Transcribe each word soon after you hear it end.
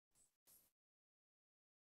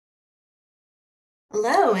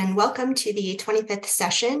Hello, and welcome to the 25th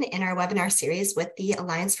session in our webinar series with the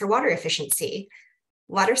Alliance for Water Efficiency.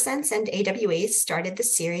 WaterSense and AWA started the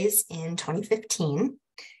series in 2015,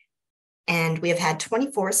 and we have had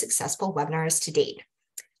 24 successful webinars to date.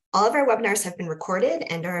 All of our webinars have been recorded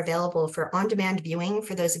and are available for on-demand viewing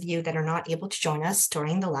for those of you that are not able to join us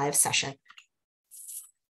during the live session.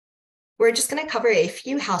 We're just going to cover a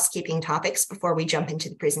few housekeeping topics before we jump into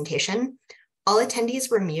the presentation. All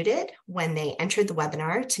attendees were muted when they entered the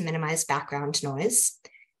webinar to minimize background noise.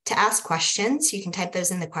 To ask questions, you can type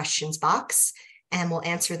those in the questions box and we'll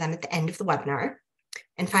answer them at the end of the webinar.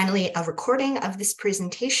 And finally, a recording of this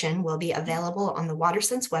presentation will be available on the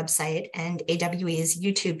WaterSense website and AWA's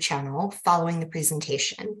YouTube channel following the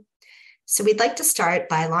presentation. So we'd like to start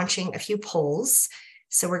by launching a few polls.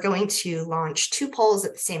 So we're going to launch two polls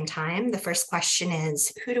at the same time. The first question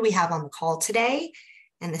is, who do we have on the call today?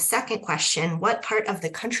 And the second question, what part of the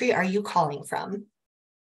country are you calling from?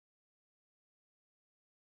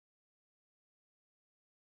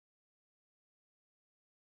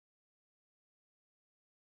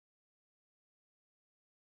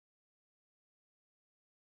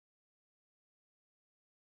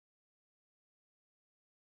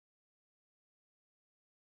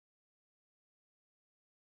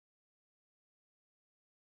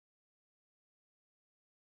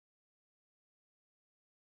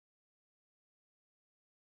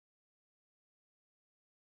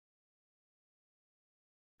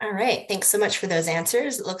 All right, thanks so much for those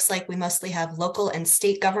answers. It looks like we mostly have local and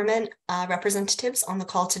state government representatives on the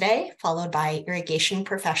call today, followed by irrigation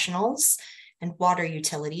professionals and water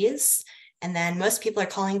utilities. And then most people are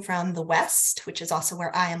calling from the West, which is also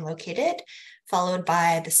where I am located, followed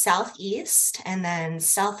by the Southeast, and then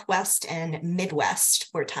Southwest and Midwest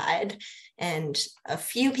were tied, and a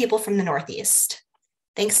few people from the Northeast.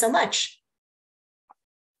 Thanks so much.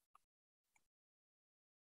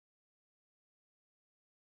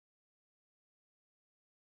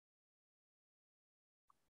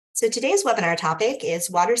 So today's webinar topic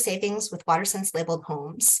is water savings with WaterSense-labeled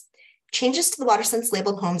homes. Changes to the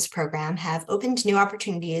WaterSense-labeled homes program have opened new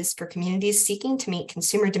opportunities for communities seeking to meet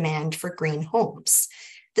consumer demand for green homes.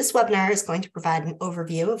 This webinar is going to provide an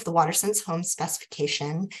overview of the WaterSense home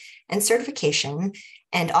specification and certification,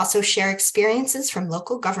 and also share experiences from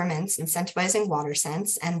local governments incentivizing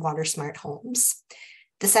WaterSense and WaterSmart homes.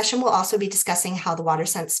 The session will also be discussing how the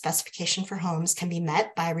WaterSense specification for homes can be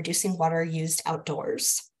met by reducing water used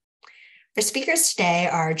outdoors. Our speakers today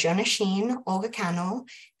are Jonah Sheen, Olga Cano,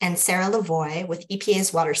 and Sarah Lavoie with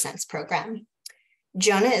EPA's WaterSense program.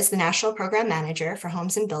 Jonah is the National Program Manager for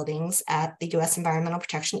Homes and Buildings at the U.S. Environmental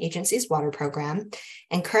Protection Agency's Water Program,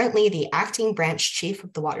 and currently the Acting Branch Chief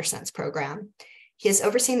of the WaterSense program. He has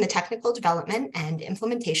overseen the technical development and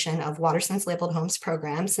implementation of WaterSense-labeled homes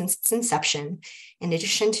program since its inception, in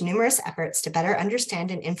addition to numerous efforts to better understand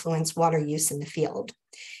and influence water use in the field.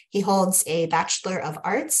 He holds a Bachelor of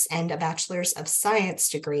Arts and a Bachelor's of Science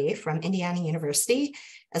degree from Indiana University,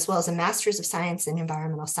 as well as a Master's of Science in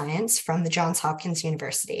Environmental Science from the Johns Hopkins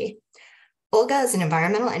University. Olga is an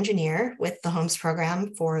environmental engineer with the Homes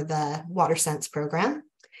program for the WaterSense program.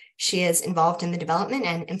 She is involved in the development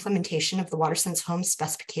and implementation of the WaterSense home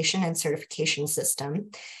specification and certification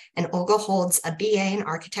system. And Olga holds a BA in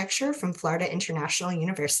architecture from Florida International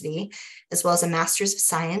University, as well as a Master's of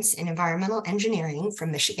Science in Environmental Engineering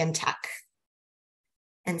from Michigan Tech.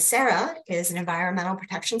 And Sarah is an environmental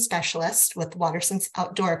protection specialist with the WaterSense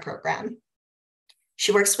outdoor program.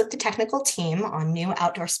 She works with the technical team on new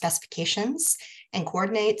outdoor specifications and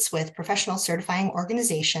coordinates with professional certifying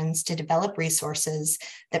organizations to develop resources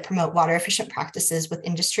that promote water efficient practices with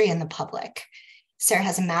industry and the public. Sarah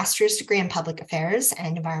has a master's degree in public affairs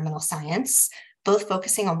and environmental science, both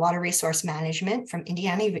focusing on water resource management from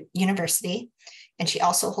Indiana University, and she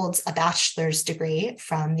also holds a bachelor's degree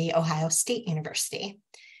from the Ohio State University.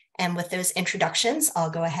 And with those introductions,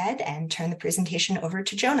 I'll go ahead and turn the presentation over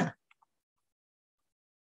to Jonah.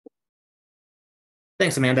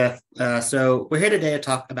 Thanks, Amanda. So we're here today to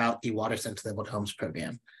talk about the WaterSense-labeled homes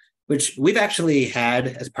program, which we've actually had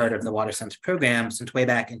as part of the WaterSense program since way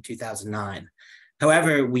back in 2009.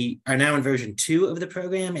 However, we are now in version 2 of the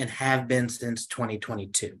program and have been since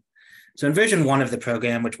 2022. So in version 1 of the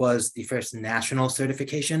program, which was the first national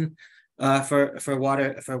certification for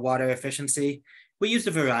water efficiency, we used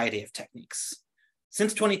a variety of techniques.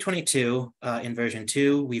 Since 2022, in version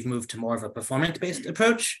 2, we've moved to more of a performance-based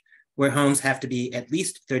approach, where homes have to be at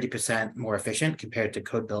least 30% more efficient compared to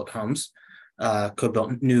code-built homes,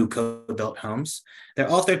 new code-built homes. They're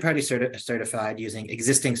all third-party certified using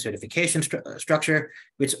existing certification structure,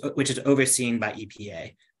 which is overseen by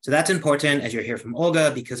EPA. So that's important, as you'll hear from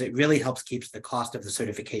Olga, because it really helps keep the cost of the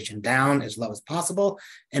certification down as low as possible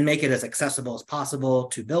and make it as accessible as possible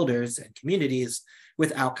to builders and communities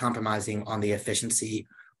without compromising on the efficiency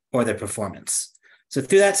or the performance. So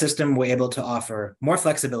through that system, we're able to offer more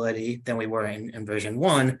flexibility than we were in version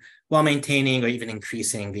 1 while maintaining or even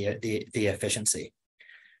increasing the efficiency.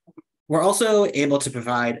 We're also able to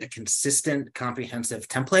provide a consistent, comprehensive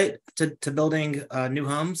template to building new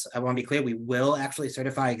homes. I want to be clear, we will actually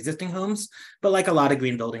certify existing homes, but like a lot of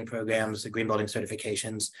green building programs, green building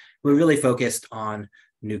certifications, we're really focused on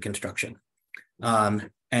new construction. And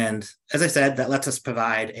as I said, that lets us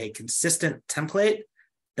provide a consistent template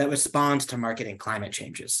that responds to market and climate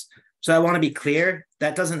changes. So I want to be clear,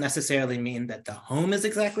 that doesn't necessarily mean that the home is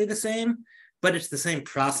exactly the same, but it's the same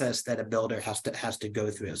process that a builder has to go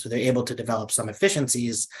through. So they're able to develop some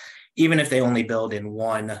efficiencies, even if they only build in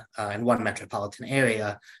one metropolitan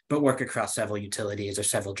area, but work across several utilities or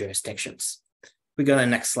several jurisdictions. We go to the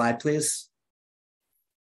next slide, please.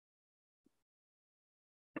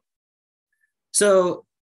 So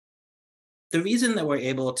the reason that we're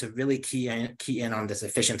able to really key in on this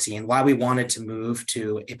efficiency and why we wanted to move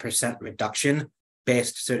to a % reduction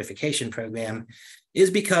based certification program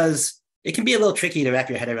is because it can be a little tricky to wrap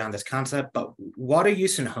your head around this concept, but water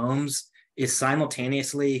use in homes is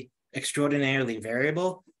simultaneously extraordinarily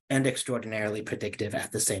variable and extraordinarily predictive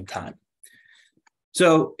at the same time.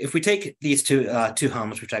 So if we take these two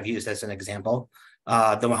homes, which I've used as an example,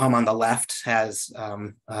 the home on the left has,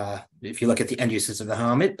 if you look at the end uses of the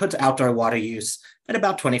home, it puts outdoor water use at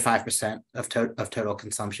about 25% of total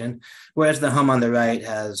consumption, whereas the home on the right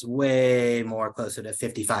has way more, closer to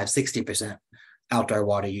 55, 60% outdoor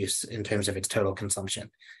water use in terms of its total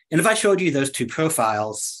consumption. And if I showed you those two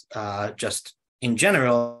profiles just in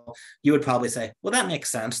general, you would probably say, well, that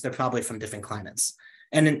makes sense. They're probably from different climates.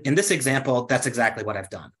 And in this example, that's exactly what I've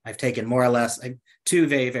done. I've taken more or less two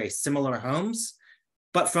very, very similar homes,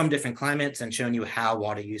 but from different climates, and shown you how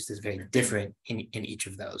water use is very different in each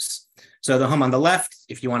of those. So the home on the left,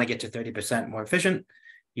 if you want to get to 30% more efficient,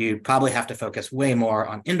 you probably have to focus way more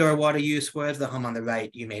on indoor water use, whereas the home on the right,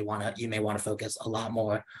 you may want to focus a lot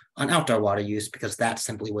more on outdoor water use, because that's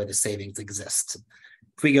simply where the savings exist.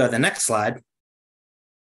 If we go to the next slide,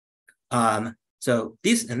 so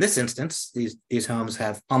in this instance, these homes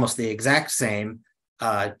have almost the exact same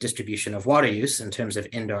distribution of water use in terms of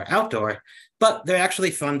indoor outdoor, but they're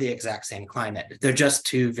actually from the exact same climate. They're just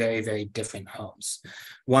two very, very different homes.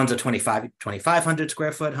 One's a 2,500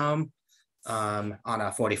 square foot home on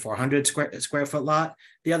a 4,400 square foot lot.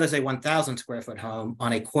 The other's a 1,000 square foot home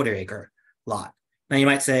on a quarter acre lot. Now you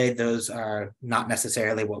might say those are not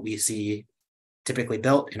necessarily what we see typically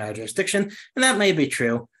built in our jurisdiction, and that may be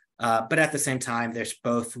true. But at the same time, they're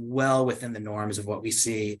both well within the norms of what we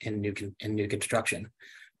see in new construction.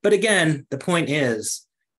 But again, the point is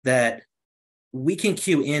that we can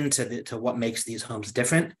cue into to what makes these homes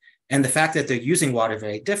different. And the fact that they're using water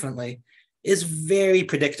very differently is very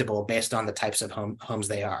predictable based on the types of homes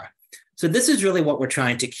they are. So this is really what we're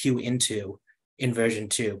trying to cue into in version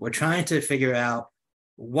 2. We're trying to figure out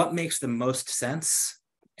what makes the most sense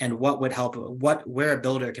and what would help, where a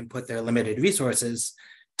builder can put their limited resources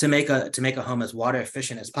to make a home as water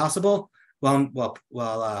efficient as possible,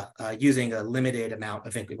 while using a limited amount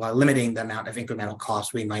of while limiting the amount of incremental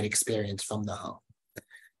cost we might experience from the home.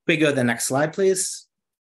 We go to the next slide, please.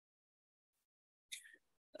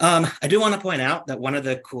 I do want to point out that one of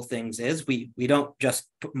the cool things is we don't just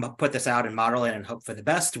put this out and model it and hope for the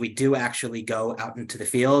best. We do actually go out into the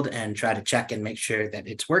field and try to check and make sure that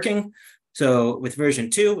it's working. So with version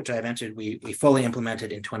 2, which I mentioned, we fully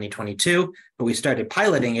implemented in 2022, but we started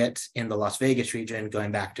piloting it in the Las Vegas region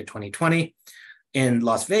going back to 2020. In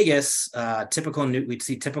Las Vegas, we'd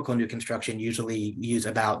see typical new construction usually use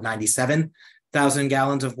about 97,000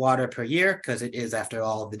 gallons of water per year, because it is, after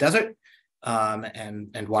all, the desert,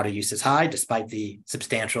 and water use is high despite the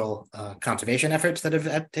substantial conservation efforts that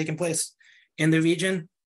have taken place in the region.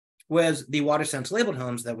 Whereas the WaterSense-labeled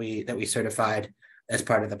homes that we certified as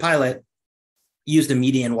part of the pilot used a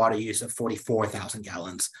median water use of 44,000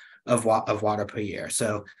 gallons of water per year.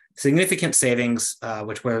 So significant savings,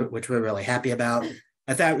 which we're really happy about.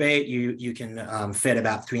 At that rate, you can fit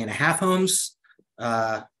about 3.5 homes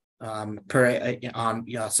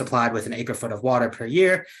supplied with an acre foot of water per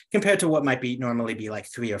year, compared to what might normally be like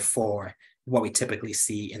 3 or 4, what we typically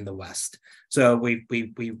see in the West. So we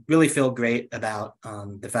really feel great about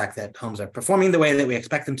the fact that homes are performing the way that we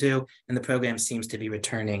expect them to, and the program seems to be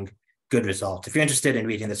returning good results. If you're interested in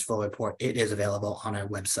reading this full report, it is available on our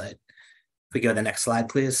website. If we go to the next slide,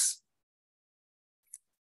 please.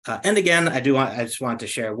 And again, I just want to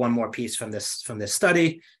share one more piece from this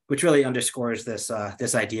study, which really underscores this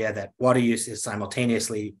idea that water use is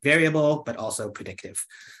simultaneously variable but also predictive.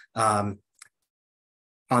 On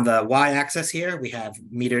the y-axis here, we have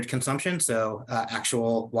metered consumption, so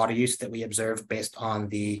actual water use that we observe based on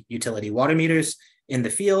the utility water meters in the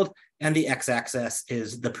field, and the x-axis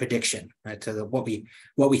is the prediction, right? So what we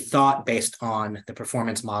thought based on the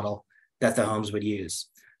performance model that the homes would use.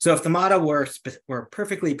 So if the model were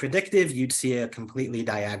perfectly predictive, you'd see a completely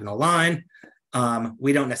diagonal line.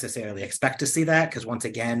 We don't necessarily expect to see that because once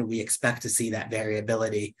again, we expect to see that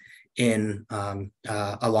variability in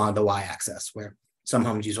along the y-axis, where some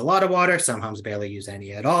homes use a lot of water, some homes barely use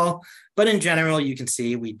any at all. But in general, you can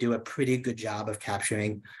see we do a pretty good job of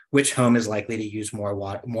capturing which home is likely to use more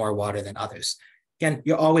water than others. Again,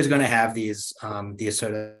 you're always going to have these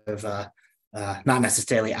sort of not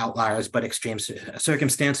necessarily outliers, but extreme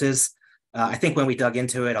circumstances. I think when we dug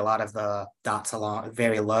into it, a lot of the dots along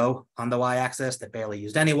very low on the y-axis that barely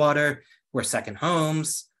used any water were second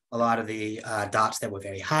homes. A lot of the dots that were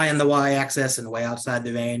very high on the y-axis and way outside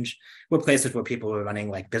the range were places where people were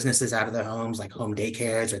running like businesses out of their homes, like home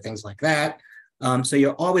daycares or things like that. So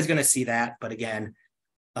you're always going to see that. But again,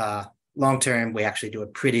 long-term, we actually do a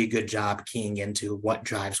pretty good job keying into what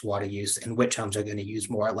drives water use and which homes are going to use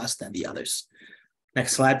more or less than the others.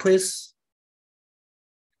 Next slide, please.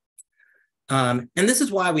 And this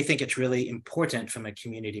is why we think it's really important from a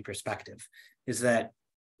community perspective, is that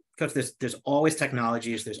because there's always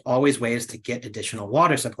technologies, there's always ways to get additional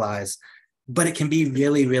water supplies, but it can be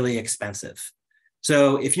really, really expensive.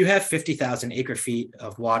 So if you have 50,000 acre feet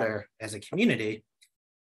of water as a community,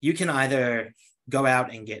 you can either go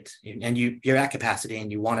out and get, and you're at capacity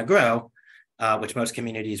and you want to grow, which most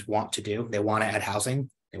communities want to do. They want to add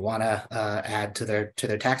housing. They want to add to their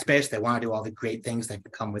tax base. They want to do all the great things that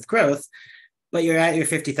come with growth, but you're at your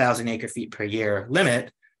 50,000 acre feet per year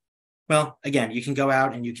limit. Well, again, you can go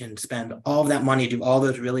out and you can spend all of that money, do all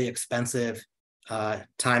those really expensive,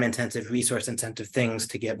 time-intensive, resource-intensive things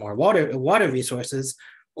to get more water resources,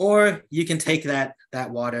 or you can take that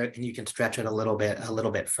water and you can stretch it a little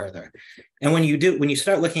bit further. And when you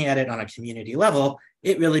start looking at it on a community level,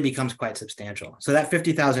 it really becomes quite substantial. So that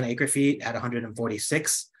 50,000 acre feet at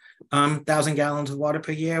 146,000 gallons of water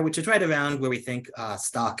per year, which is right around where we think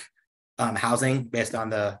stock housing based on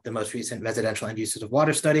the most recent residential end uses of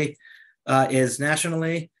water study is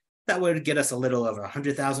nationally. That would get us a little over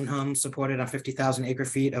 100,000 homes supported on 50,000 acre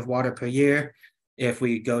feet of water per year. If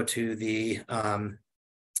we go to the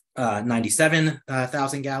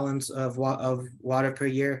 97,000 gallons of water per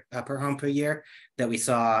year, per home per year that we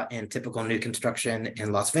saw in typical new construction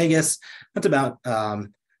in Las Vegas, that's about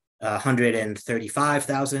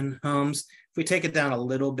 135,000 homes. If we take it down a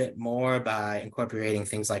little bit more by incorporating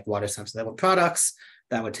things like WaterSense-labeled products,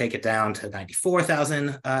 that would take it down to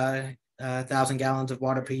 94,000 gallons of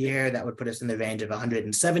water per year. That would put us in the range of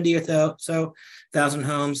 170 or so thousand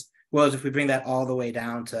homes. Whereas if we bring that all the way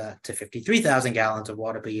down to 53,000 gallons of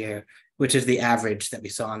water per year, which is the average that we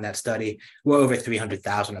saw in that study, we're over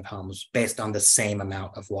 300,000 of homes based on the same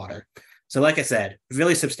amount of water. So like I said,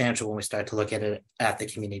 really substantial when we start to look at it at the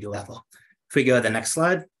community level. If we go to the next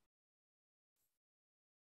slide.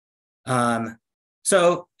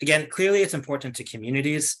 So again, clearly it's important to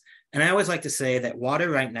communities. And I always like to say that water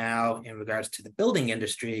right now, in regards to the building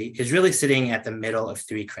industry, is really sitting at the middle of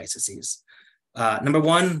three crises. Number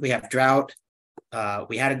one, we have drought.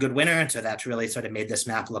 We had a good winter, and so that's really sort of made this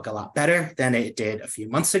map look a lot better than it did a few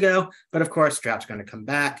months ago. But of course, drought's going to come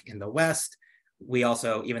back in the West. We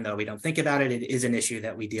also, even though we don't think about it, it is an issue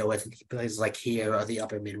that we deal with in places like here or the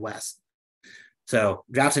upper Midwest. So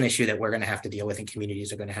drought's an issue that we're going to have to deal with and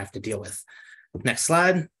communities are going to have to deal with. Next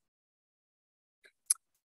slide.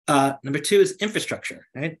 Number two is infrastructure,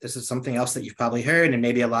 right? This is something else that you've probably heard, and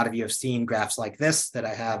maybe a lot of you have seen graphs like this that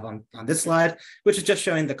I have on this slide, which is just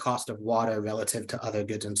showing the cost of water relative to other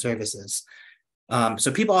goods and services.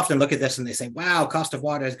 So people often look at this and they say, wow, cost of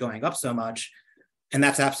water is going up so much. And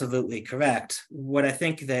that's absolutely correct. What I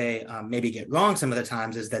think they maybe get wrong some of the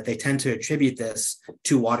times is that they tend to attribute this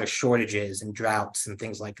to water shortages and droughts and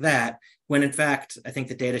things like that, when in fact, I think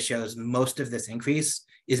the data shows most of this increase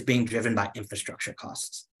is being driven by infrastructure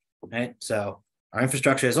costs, right? So our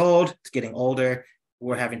infrastructure is old, it's getting older.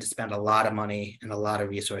 We're having to spend a lot of money and a lot of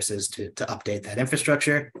resources to update that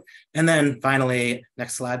infrastructure. And then finally,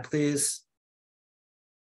 next slide, please.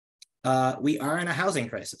 We are in a housing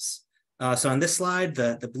crisis. So on this slide,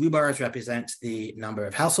 the blue bars represent the number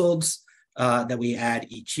of households that we add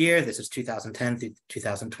each year. This is 2010 through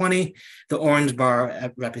 2020. The orange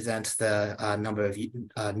bar represents the number of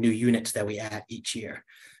new units that we add each year.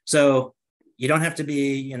 So You don't have to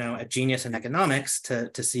be, a genius in economics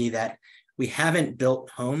to see that we haven't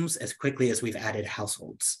built homes as quickly as we've added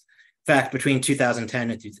households. In fact, between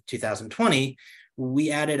 2010 and 2020,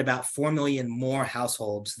 we added about 4 million more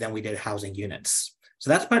households than we did housing units.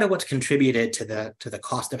 So that's part of what's contributed to the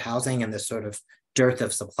cost of housing and the sort of dearth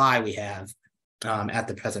of supply we have at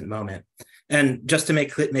the present moment. And just to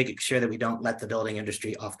make sure that we don't let the building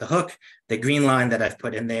industry off the hook, the green line that I've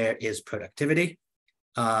put in there is productivity.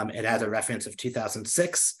 It has a reference of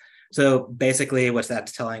 2006. So basically what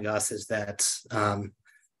that's telling us is that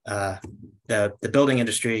the building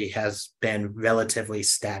industry has been relatively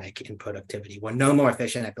static in productivity. We're no more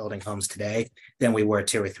efficient at building homes today than we were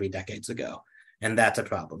 2 or 3 decades ago. And that's a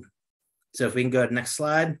problem. So if we can go to the next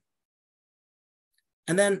slide.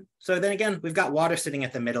 And then again, we've got water sitting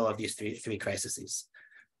at the middle of these three crises.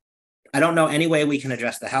 I don't know any way we can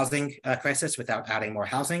address the housing crisis without adding more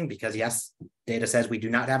housing, because yes, data says we do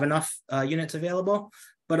not have enough units available.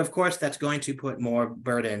 But of course, that's going to put more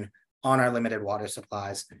burden on our limited water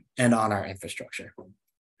supplies and on our infrastructure.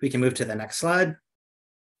 We can move to the next slide.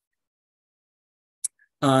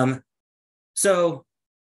 So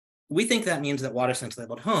we think that means that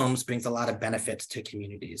WaterSense-labeled homes brings a lot of benefits to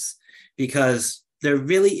communities, because there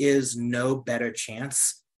really is no better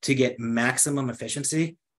chance to get maximum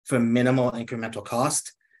efficiency for minimal incremental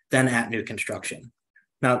cost than at new construction.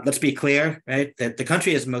 Now, let's be clear, right, that the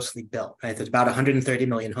country is mostly built, right? There's about 130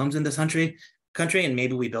 million homes in this country, and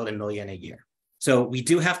maybe we build 1 million a year. So we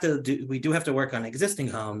do have to work on existing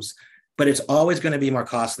homes, but it's always going to be more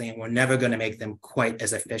costly, and we're never going to make them quite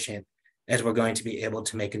as efficient as we're going to be able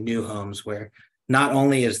to make new homes, where not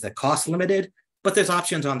only is the cost limited, but there's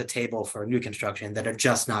options on the table for new construction that are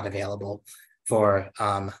just not available for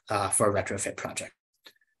a retrofit project.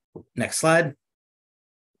 Next slide.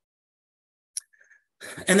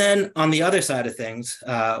 And then on the other side of things,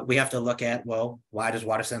 we have to look at, well, why does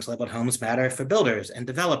WaterSense-labeled homes matter for builders and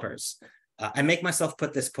developers? I make myself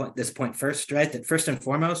put this point first, right? That first and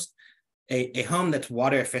foremost, a home that's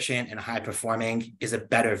water efficient and high performing is a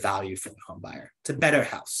better value for the home buyer. It's a better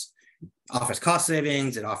house. It offers cost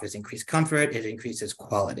savings, it offers increased comfort, it increases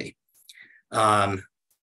quality.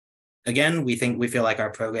 Again, we feel like our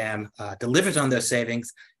program delivers on those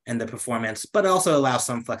savings and the performance, but also allows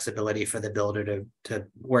some flexibility for the builder to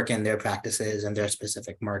work in their practices and their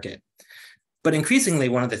specific market. But increasingly,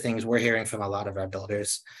 one of the things we're hearing from a lot of our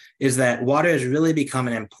builders is that water has really become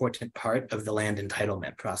an important part of the land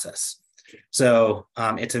entitlement process. So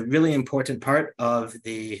it's a really important part of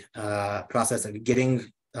the process of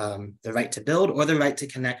getting the right to build or the right to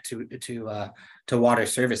connect to water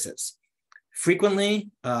services. Frequently,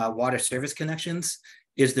 water service connections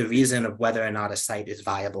is the reason of whether or not a site is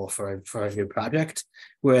viable for a new project,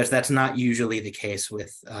 whereas that's not usually the case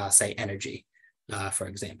with, say, energy, for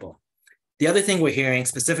example. The other thing we're hearing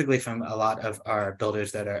specifically from a lot of our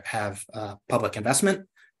builders that have public investment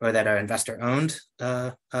or that are investor-owned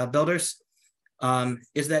builders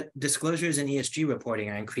is that disclosures and ESG reporting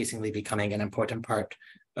are increasingly becoming an important part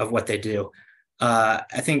of what they do. I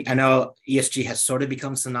know ESG has sort of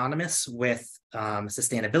become synonymous with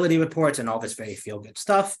sustainability reports and all this very feel-good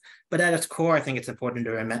stuff, but at its core, I think it's important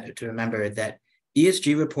to remember that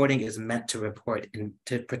ESG reporting is meant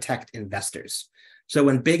to protect investors. So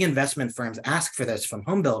when big investment firms ask for this from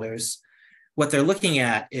home builders, what they're looking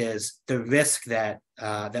at is the risk that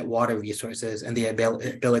water resources and the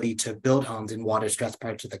ability to build homes in water-stressed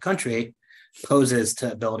parts of the country poses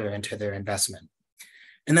to a builder and to their investment.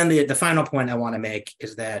 And then the final point I want to make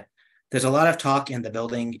is that there's a lot of talk in the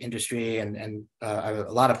building industry and a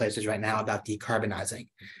lot of places right now about decarbonizing.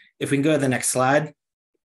 If we can go to the next slide,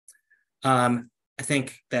 I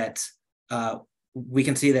think that we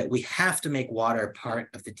can see that we have to make water part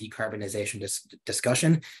of the decarbonization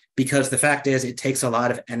discussion, because the fact is it takes a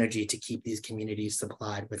lot of energy to keep these communities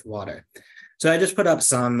supplied with water. So I just put up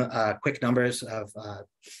some quick numbers of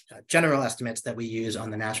general estimates that we use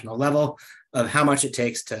on the national level of how much it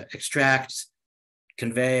takes to extract,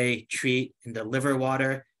 convey, treat, and deliver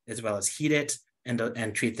water, as well as heat it and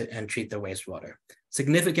treat the wastewater.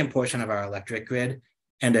 Significant portion of our electric grid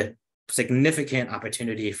and a significant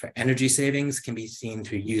opportunity for energy savings can be seen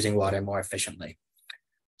through using water more efficiently.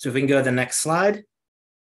 So if we can go to the next slide,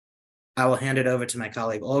 I will hand it over to my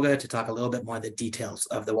colleague Olga to talk a little bit more of the details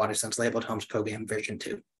of the WaterSense-labeled homes program version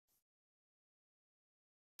 2.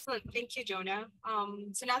 Thank you, Jonah.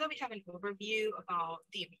 So now that we have an overview about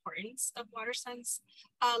the importance of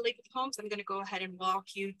WaterSense-labeled homes, I'm going to go ahead and walk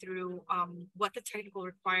you through what the technical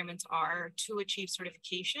requirements are to achieve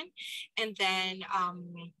certification, and then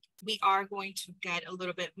we are going to get a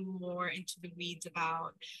little bit more into the weeds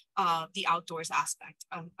about the outdoors aspect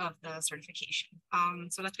of the certification.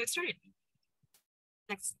 So let's get started.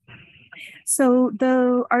 Next. So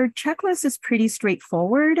our checklist is pretty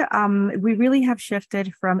straightforward. We really have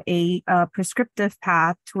shifted from a prescriptive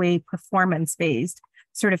path to a performance-based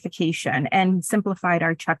certification and simplified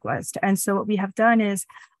our checklist. And so what we have done is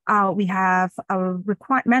we have a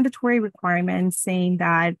mandatory requirement saying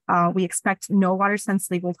that we expect no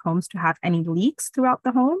WaterSense-labeled homes to have any leaks throughout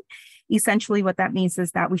the home. Essentially, what that means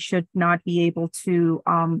is that we should not be able to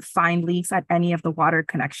find leaks at any of the water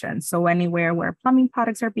connections. So anywhere where plumbing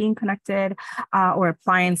products are being connected or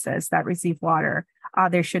appliances that receive water,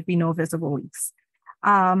 there should be no visible leaks.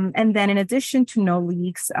 And then in addition to no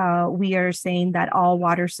leaks, we are saying that all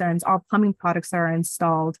plumbing products that are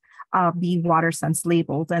installed be WaterSense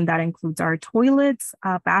labeled, and that includes our toilets,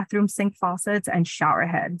 bathroom sink faucets, and shower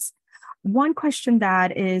heads. One question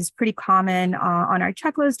that is pretty common on our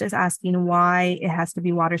checklist is asking why it has to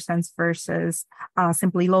be WaterSense versus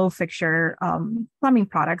simply low fixture plumbing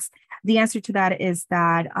products. The answer to that is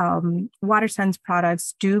that WaterSense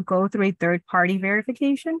products do go through a third-party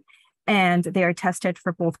verification, and they are tested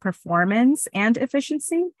for both performance and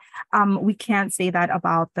efficiency. We can't say that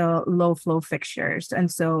about the low flow fixtures.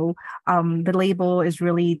 And so the label is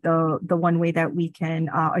really the one way that we can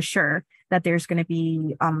assure that there's going to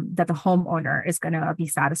be, that the homeowner is going to be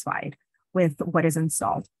satisfied with what is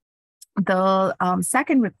installed. The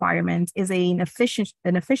second requirement is an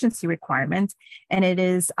efficiency requirement, and it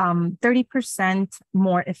is 30%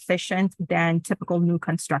 more efficient than typical new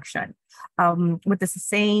construction. What this is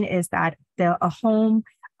saying is that a home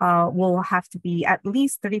will have to be at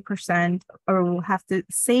least 30%, or will have to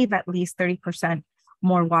save at least 30%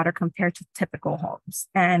 more water compared to typical homes.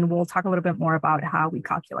 And we'll talk a little bit more about how we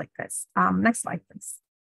calculate this. Next slide, please.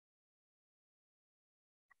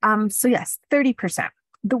 So yes, 30%.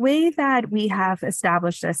 The way that we have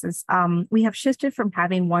established this is we have shifted from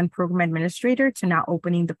having one program administrator to now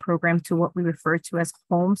opening the program to what we refer to as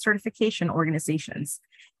home certification organizations.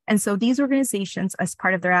 And so these organizations, as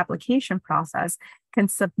part of their application process, can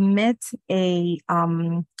submit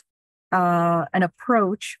an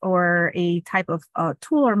approach or a type of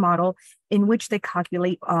tool or model in which they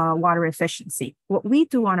calculate water efficiency. What we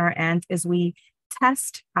do on our end is we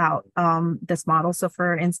test out this model. So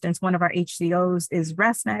for instance, one of our HCOs is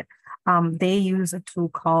ResNet. They use a tool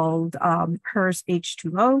called HERS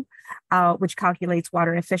H2O, which calculates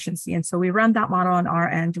water efficiency. And so we run that model on our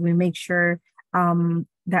end. We make sure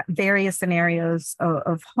that various scenarios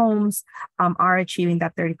of homes are achieving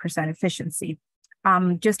that 30% efficiency.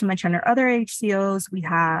 Just to mention our other HCOs, we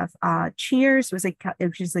have CHEERS,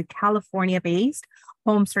 which is a California-based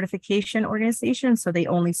home certification organization. So they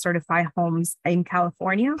only certify homes in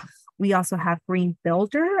California. We also have Green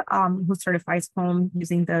Builder, who certifies homes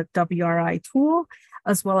using the WRI tool,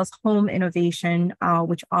 as well as Home Innovation,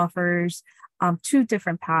 which offers two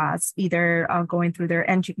different paths, either going through their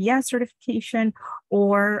NGBS certification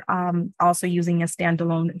or also using a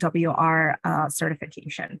standalone WR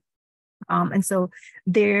certification. And so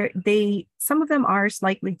some of them are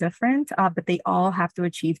slightly different, but they all have to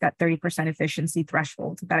achieve that 30% efficiency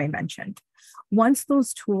threshold that I mentioned. Once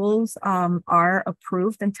those tools are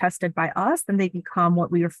approved and tested by us, then they become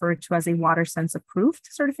what we refer to as a WaterSense approved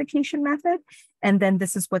certification method. And then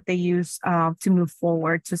this is what they use to move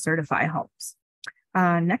forward to certify homes.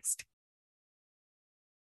 Next.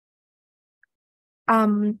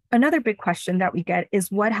 Another big question that we get is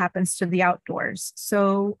what happens to the outdoors?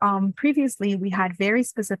 So previously we had very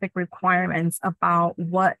specific requirements about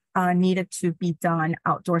what needed to be done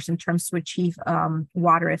outdoors in terms to achieve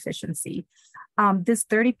water efficiency. This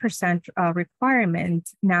 30% requirement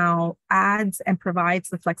now adds and provides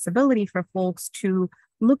the flexibility for folks to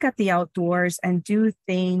look at the outdoors and do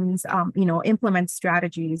things, implement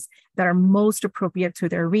strategies that are most appropriate to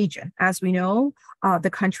their region. As we know,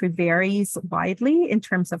 the country varies widely in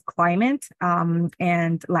terms of climate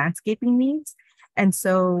and landscaping needs. And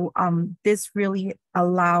so this really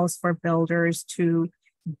allows for builders to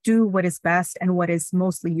do what is best and what is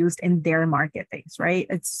mostly used in their marketplace, right?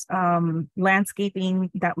 It's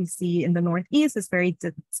landscaping that we see in the Northeast is very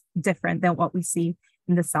different than what we see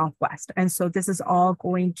in the Southwest. And so this is all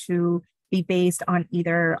going to be based on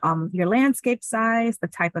either your landscape size, the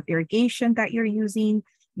type of irrigation that you're using,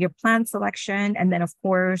 your plant selection, and then of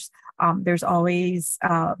course, there's always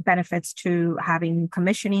benefits to having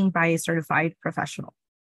commissioning by a certified professional.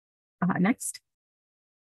 Next.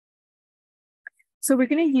 So we're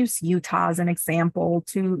going to use Utah as an example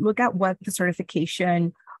to look at what the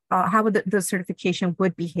certification, how the certification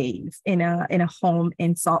would behave in a home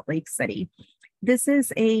in Salt Lake City. This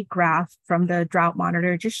is a graph from the drought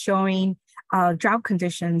monitor just showing drought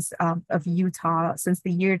conditions of Utah since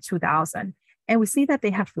the year 2000. And we see that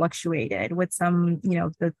they have fluctuated with some,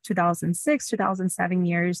 the 2006, 2007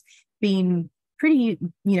 years being pretty,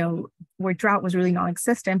 where drought was really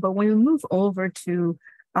non-existent. But when we move over to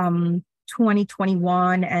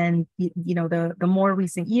 2021 and, the more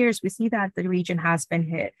recent years, we see that the region has been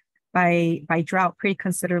hit by drought pretty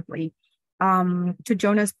considerably. To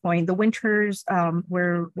Jonah's point, the winters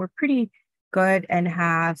were pretty good and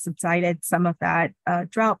have subsided some of that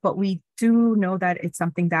drought, but we do know that it's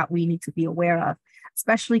something that we need to be aware of,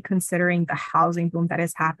 especially considering the housing boom that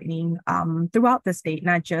is happening throughout the state,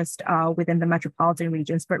 not just within the metropolitan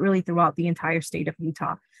regions, but really throughout the entire state of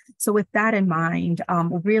Utah. So with that in mind,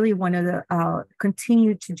 we really want to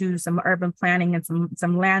continue to do some urban planning and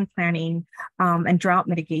some land planning and drought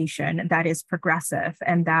mitigation that is progressive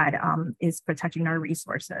and that is protecting our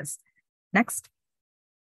resources. Next.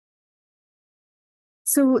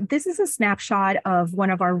 So this is a snapshot of one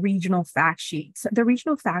of our regional fact sheets. The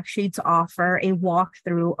regional fact sheets offer a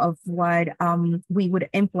walkthrough of what we would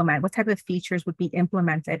implement, what type of features would be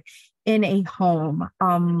implemented in a home,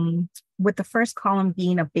 with the first column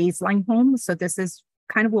being a baseline home. So this is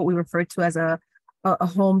kind of what we refer to as a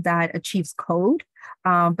home that achieves code,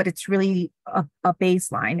 but it's really a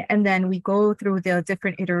baseline. And then we go through the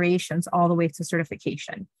different iterations all the way to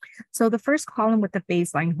certification. So the first column with the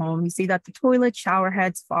baseline home, you see that the toilet, shower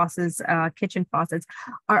heads, faucets, kitchen faucets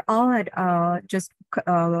are all at just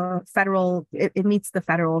federal, it meets the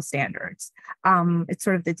federal standards. It's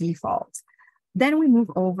sort of the default. Then we move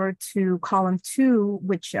over to column 2,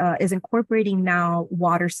 which is incorporating now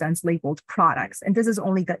WaterSense-labeled products. And this is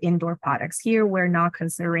only the indoor products. Here, we're not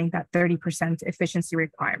considering that 30% efficiency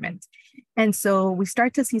requirement. And so we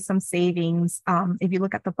start to see some savings. If you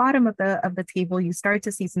look at the bottom of the table, you start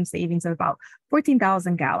to see some savings of about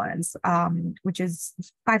 14,000 gallons, which is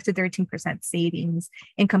 5 to 13% savings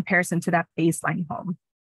in comparison to that baseline home.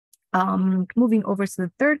 Moving over to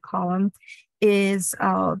the third column is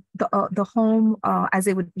the home as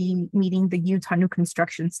it would be meeting the Utah new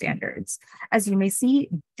construction standards. As you may see,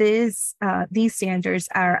 these standards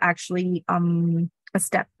are actually a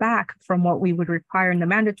step back from what we would require in the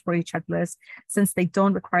mandatory checklist, since they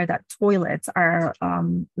don't require that toilets are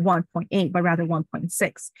 1.8, but rather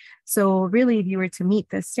 1.6. So really, if you were to meet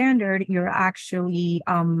this standard, you're actually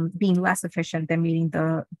being less efficient than meeting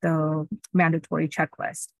the mandatory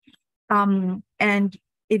checklist. And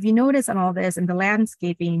if you notice on all this in the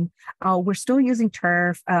landscaping, we're still using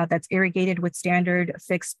turf that's irrigated with standard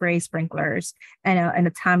fixed spray sprinklers and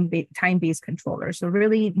a time-based controller. So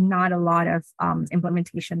really not a lot of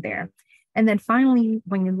implementation there. And then finally,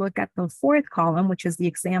 when you look at the fourth column, which is the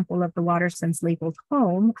example of the WaterSense-labeled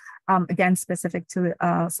home, again, specific to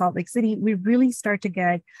Salt Lake City, we really start to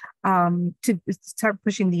get to start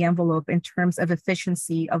pushing the envelope in terms of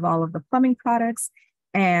efficiency of all of the plumbing products.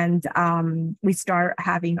 And we start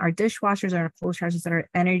having our dishwashers and our clothes washers that are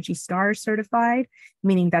Energy Star certified,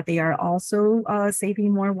 meaning that they are also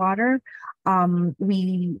saving more water.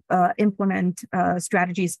 We implement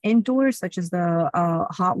strategies indoors, such as the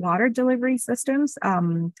hot water delivery systems,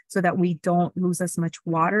 so that we don't lose as much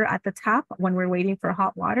water at the tap when we're waiting for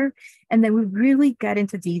hot water. And then we really get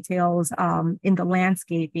into details in the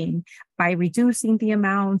landscaping by reducing the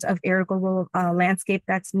amount of irrigable landscape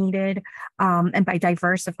that's needed, and by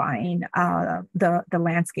diversifying the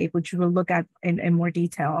landscape, which we'll look at in more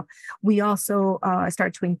detail. We also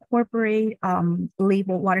start to incorporate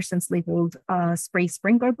WaterSense-labeled spray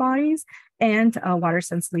sprinkler bodies and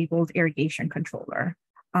WaterSense-labeled irrigation controller.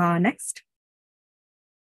 Next.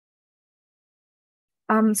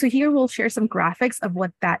 So here we'll share some graphics of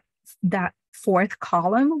what that fourth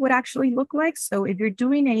column would actually look like. So if you're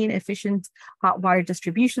doing an efficient hot water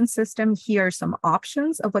distribution system, here are some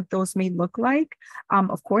options of what those may look like.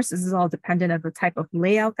 Of course, this is all dependent on the type of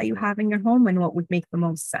layout that you have in your home and what would make the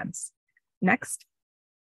most sense. Next.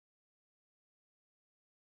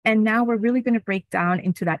 And now we're really going to break down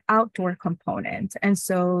into that outdoor component. And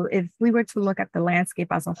so if we were to look at the landscape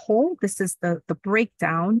as a whole, this is the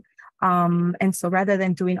breakdown. And so rather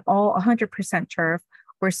than doing all 100% turf,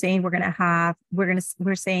 we're saying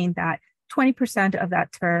we're saying that 20% of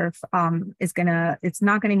that turf it's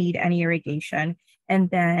not going to need any irrigation. And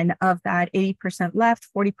then of that 80% left,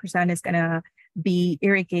 40% is going to be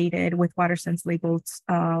irrigated with WaterSense-labeled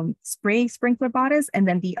spray sprinkler bodies. And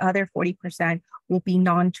then the other 40% will be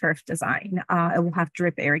non-turf design. It will have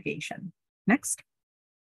drip irrigation. Next.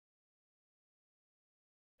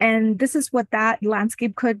 And this is what that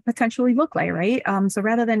landscape could potentially look like, right? So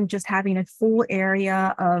rather than just having a full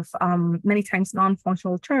area of many times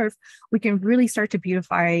non-functional turf, we can really start to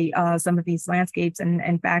beautify some of these landscapes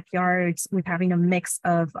and backyards with having a mix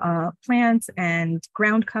of plants and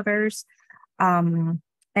ground covers, and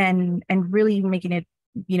really making it,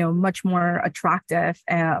 much more attractive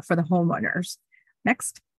for the homeowners.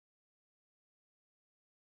 Next.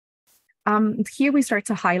 Here we start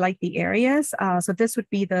to highlight the areas. So this would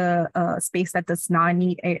be the space that does not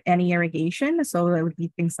need any irrigation. So it would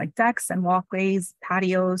be things like decks and walkways,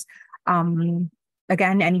 patios.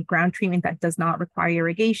 Again, any ground treatment that does not require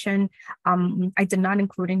irrigation. I did not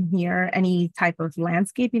include in here any type of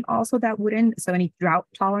landscaping also that wouldn't. So any drought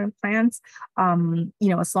tolerant plants,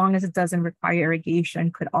 as long as it doesn't require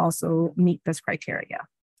irrigation, could also meet this criteria.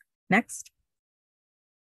 Next.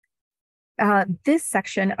 This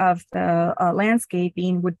section of the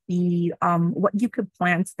landscaping would be what you could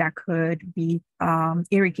plant that could be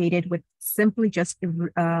irrigated with simply just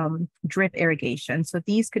drip irrigation. So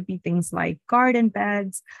these could be things like garden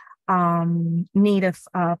beds, native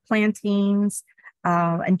plantings,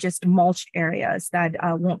 and just mulched areas that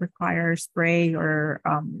won't require spray or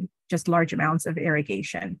just large amounts of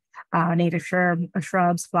irrigation, native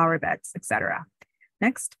shrubs, flower beds, etc.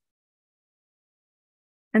 Next.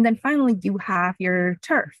 And then finally, you have your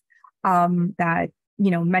turf that,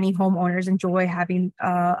 many homeowners enjoy having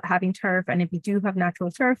turf. And if you do have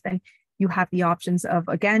natural turf, then you have the options of,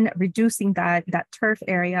 again, reducing that turf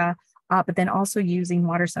area, but then also using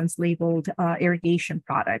WaterSense-labeled irrigation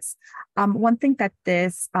products. One thing that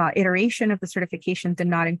this iteration of the certification did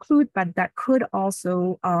not include, but that could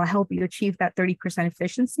also help you achieve that 30%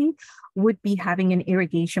 efficiency, would be having an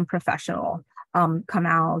irrigation professional come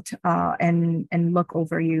out and look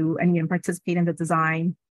over you and participate in the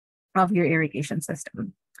design of your irrigation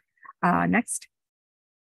system. Next.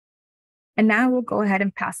 And now we'll go ahead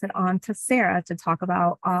and pass it on to Sarah to talk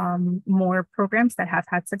about more programs that have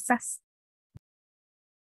had success.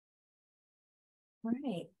 All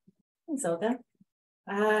right, thanks, Olga.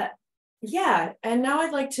 Yeah, and now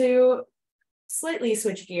I'd like to slightly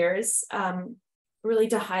switch gears, really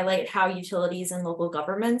to highlight how utilities and local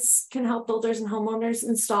governments can help builders and homeowners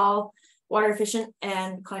install water efficient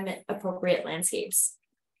and climate appropriate landscapes.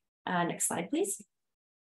 Next slide, please.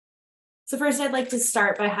 So first, I'd like to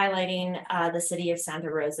start by highlighting the City of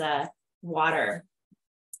Santa Rosa Water.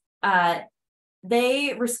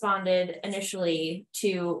 They responded initially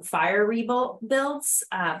to fire rebuilds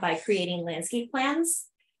by creating landscape plans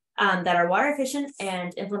that are water efficient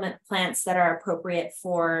and implement plants that are appropriate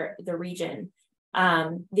for the region.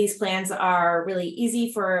 These plans are really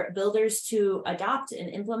easy for builders to adopt and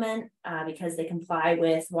implement because they comply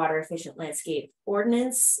with water efficient landscape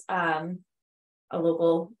ordinance, a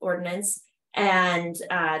local ordinance. And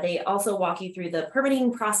they also walk you through the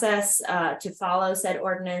permitting process to follow said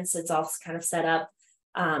ordinance. It's all kind of set up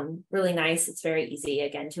really nice. It's very easy,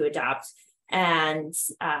 again, to adopt. And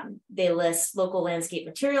they list local landscape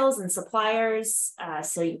materials and suppliers,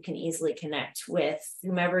 so you can easily connect with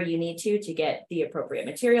whomever you need to get the appropriate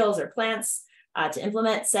materials or plants to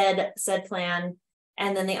implement said plan.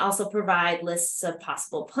 And then they also provide lists of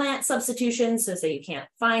possible plant substitutions. So say you can't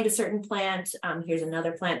find a certain plant, here's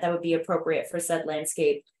another plant that would be appropriate for said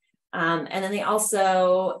landscape. And then they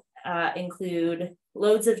also include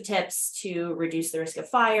loads of tips to reduce the risk of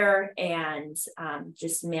fire and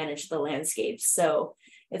just manage the landscapes. So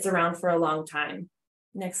it's around for a long time.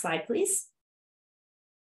 Next slide, please.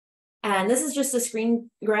 And this is just a screen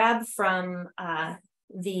grab from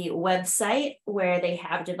the website where they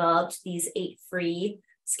have developed these 8 free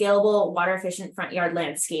scalable water efficient front yard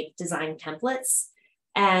landscape design templates.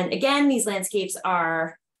 And again, these landscapes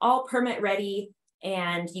are all permit ready,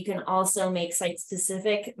 and you can also make site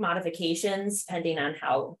specific modifications depending on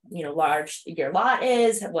how large your lot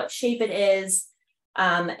is, what shape it is.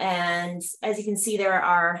 And as you can see, there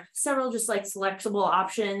are several just like selectable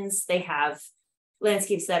options. They have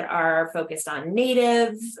landscapes that are focused on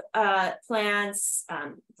native plants,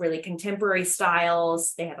 really contemporary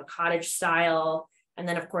styles. They have a cottage style, and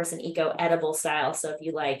then of course an eco-edible style. So if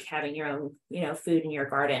you like having your own, food in your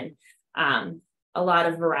garden, a lot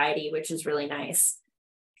of variety, which is really nice.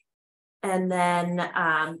 And then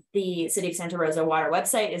the City of Santa Rosa Water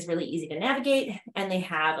website is really easy to navigate, and they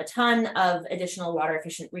have a ton of additional water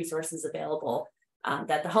efficient resources available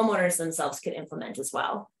that the homeowners themselves could implement as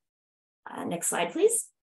well. Next slide, please.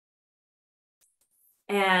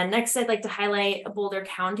 And next, I'd like to highlight Boulder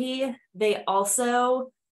County. They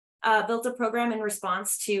also built a program in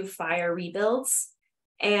response to fire rebuilds,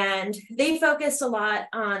 and they focused a lot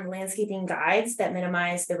on landscaping guides that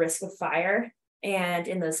minimize the risk of fire. And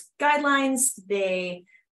in those guidelines, they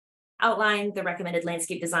outline the recommended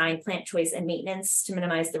landscape design, plant choice, and maintenance to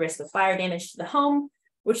minimize the risk of fire damage to the home,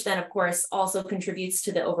 which then, of course, also contributes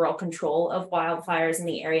to the overall control of wildfires in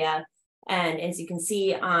the area. And as you can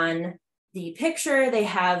see on the picture, they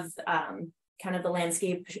have kind of the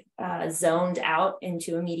landscape zoned out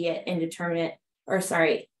into immediate, indeterminate, or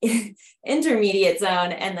sorry, intermediate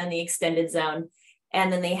zone, and then the extended zone.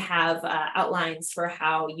 And then they have outlines for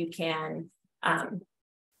how you can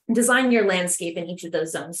design your landscape in each of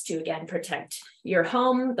those zones to, again, protect your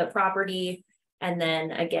home, the property, and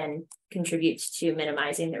then, again, contribute to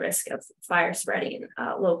minimizing the risk of fire spreading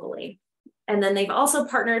locally. And then they've also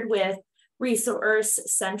partnered with Resource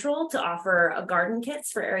Central to offer garden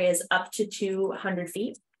kits for areas up to 200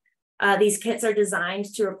 feet. These kits are designed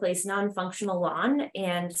to replace non-functional lawn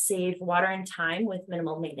and save water and time with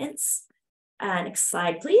minimal maintenance. Next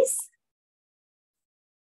slide, please.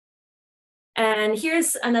 And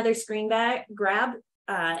here's another screen grab,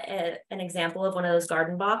 an example of one of those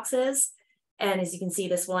garden boxes. And as you can see,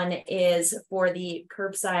 this one is for the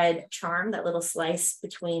curbside charm, that little slice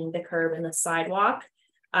between the curb and the sidewalk.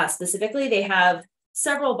 Specifically, they have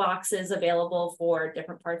several boxes available for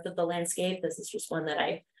different parts of the landscape. This is just one that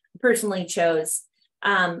I personally chose.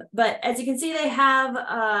 But as you can see, they have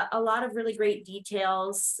a lot of really great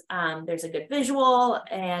details. There's a good visual,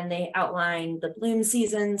 and they outline the bloom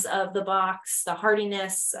seasons of the box, the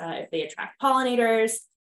hardiness, if they attract pollinators.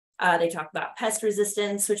 They talk about pest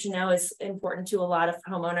resistance, which you know is important to a lot of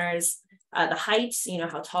homeowners, the height, you know,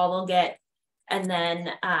 how tall they'll get. And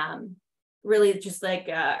then really just like,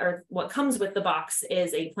 or what comes with the box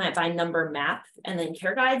is a plant by number map, and then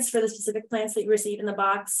care guides for the specific plants that you receive in the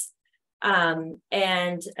box.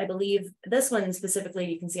 And I believe this one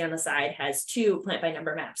specifically, you can see on the side, has 2 plant by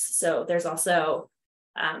number maps. So there's also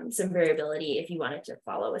some variability if you wanted to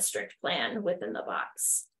follow a strict plan within the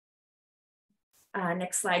box.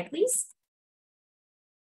 Next slide, please.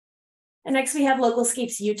 And next we have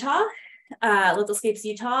Localscapes Utah. Localscapes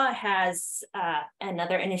Utah has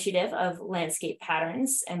another initiative of landscape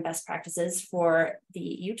patterns and best practices for the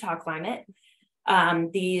Utah climate.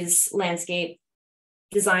 These landscape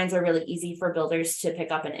designs are really easy for builders to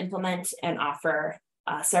pick up and implement, and offer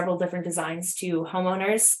several different designs to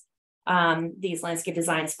homeowners. These landscape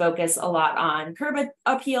designs focus a lot on curb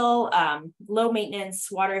appeal, low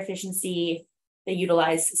maintenance, water efficiency. They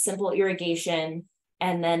utilize simple irrigation,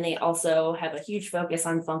 and then they also have a huge focus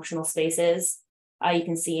on functional spaces. You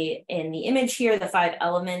can see in the image here the 5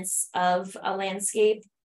 elements of a landscape,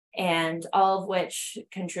 and all of which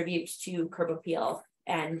contribute to curb appeal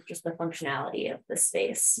and just the functionality of the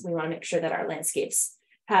space. We want to make sure that our landscapes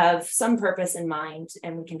have some purpose in mind,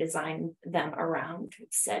 and we can design them around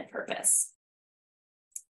said purpose.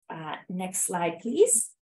 Next slide, please.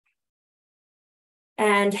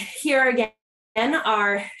 And here again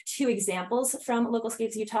are 2 examples from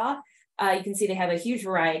Localscapes Utah. You can see they have a huge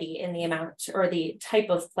variety in the amount or the type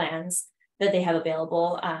of plans that they have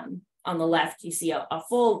available. On the left, you see a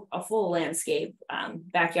full landscape,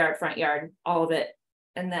 backyard, front yard, all of it.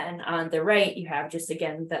 And then on the right, you have just,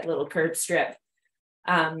 again, that little curb strip.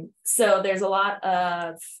 So there's a lot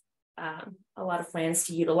of plans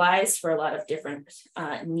to utilize for a lot of different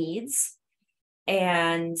needs.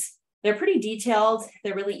 And they're pretty detailed.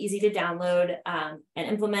 They're really easy to download and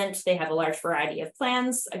implement. They have a large variety of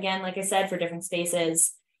plans, again, like I said, for different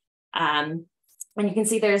spaces. And you can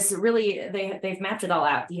see there's really, they've mapped it all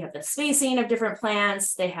out. You have the spacing of different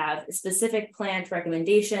plants. They have specific plant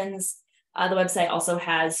recommendations. The website also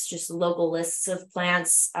has just local lists of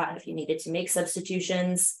plants if you needed to make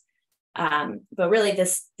substitutions. But really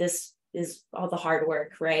this is all the hard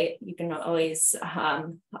work, right? You can always, I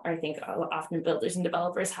think often builders and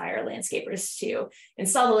developers hire landscapers to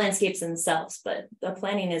install the landscapes themselves, but the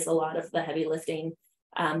planning is a lot of the heavy lifting,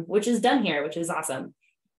 which is done here, which is awesome.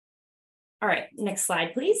 All right, next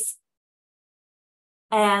slide, please.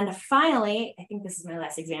 And finally, I think this is my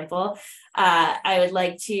last example. I would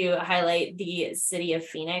like to highlight the city of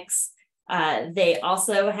Phoenix. They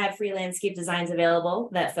also have free landscape designs available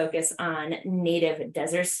that focus on native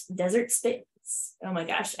desert space. Oh my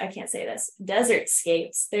gosh, I can't say this. Desert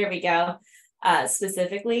scapes, there we go,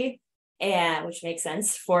 specifically, and which makes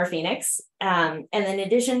sense for Phoenix. And then in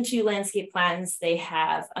addition to landscape plans, they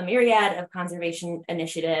have a myriad of conservation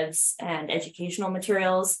initiatives and educational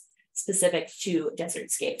materials specific to desert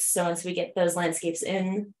scapes. So once we get those landscapes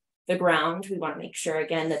in the ground, we want to make sure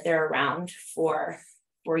again that they're around for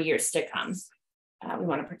years to come. We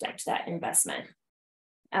want to protect that investment.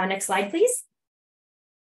 Next slide, please.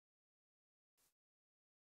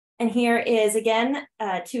 And here is again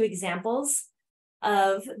 2 examples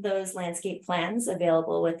of those landscape plans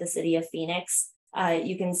available with the city of Phoenix.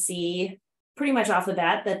 You can see pretty much off the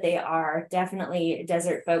bat that they are definitely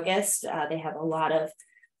desert focused. They have a lot of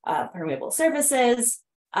permeable surfaces,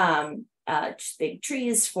 just big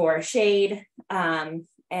trees for shade.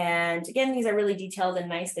 And again, these are really detailed and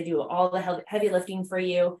nice. They do all the heavy lifting for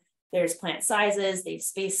you. There's plant sizes, they've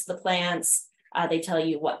spaced the plants. They tell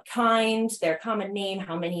you what kind, their common name,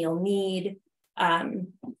 how many you'll need. And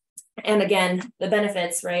again, the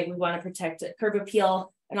benefits, right? We want to protect curb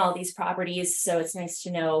appeal and all these properties. So it's nice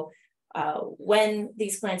to know when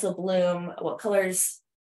these plants will bloom, what colors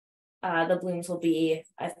the blooms will be,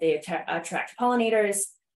 if they attract pollinators.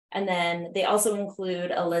 And then they also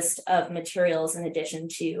include a list of materials in addition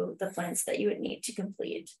to the plants that you would need to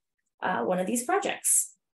complete one of these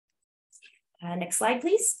projects. Next slide,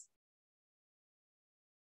 please.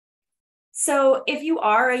 So if you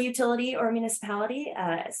are a utility or a municipality,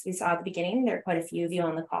 as we saw at the beginning, there are quite a few of you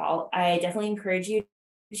on the call, I definitely encourage you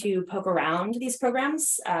to poke around these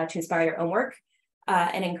programs to inspire your own work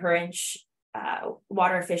and encourage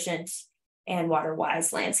water efficient and water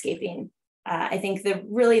wise landscaping. I think the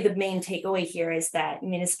main takeaway here is that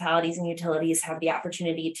municipalities and utilities have the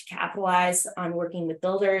opportunity to capitalize on working with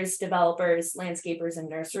builders, developers, landscapers, and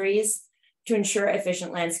nurseries to ensure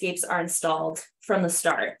efficient landscapes are installed from the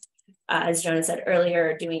start. As Jonah said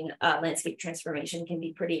earlier, doing landscape transformation can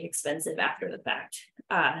be pretty expensive after the fact.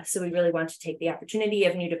 So we really want to take the opportunity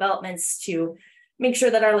of new developments to make sure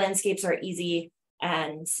that our landscapes are easy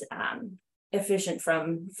and efficient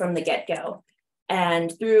from the get-go.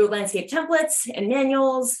 And through landscape templates and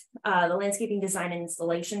manuals, the landscaping design and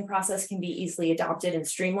installation process can be easily adopted and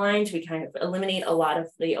streamlined. We kind of eliminate a lot of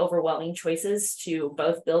the overwhelming choices to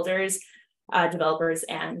both builders, developers,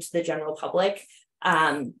 and the general public.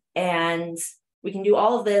 And we can do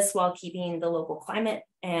all of this while keeping the local climate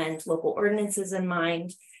and local ordinances in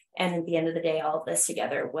mind. And at the end of the day, all of this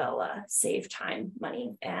together will save time,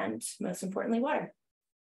 money, and most importantly, water.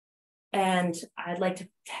 And I'd like to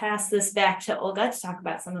pass this back to Olga to talk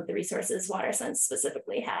about some of the resources WaterSense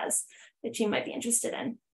specifically has that you might be interested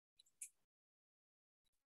in.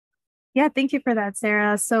 Yeah, thank you for that,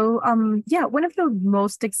 Sarah. So yeah, one of the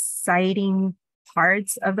most exciting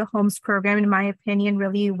parts of the HOMES program, in my opinion,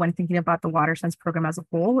 really, when thinking about the WaterSense program as a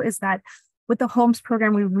whole, is that with the HOMES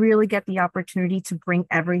program, we really get the opportunity to bring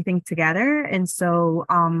everything together. And so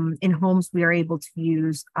in HOMES, we are able to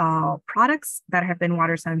use products that have been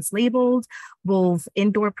WaterSense labeled, both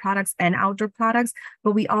indoor products and outdoor products,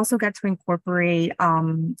 but we also get to incorporate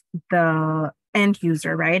the end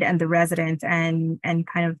user, right? And the resident and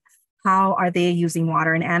kind of how are they using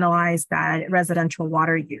water and analyze that residential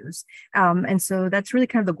water use. And so that's really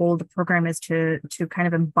kind of the goal of the program, is to kind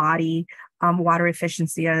of embody water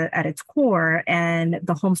efficiency at its core. And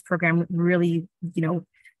the HOMES program really,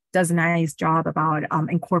 does a nice job about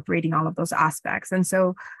incorporating all of those aspects. And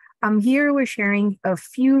so here we're sharing a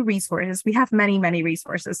few resources. We have many, many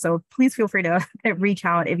resources. So please feel free to reach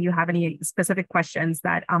out if you have any specific questions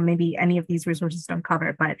that maybe any of these resources don't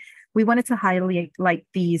cover, but we wanted to highlight like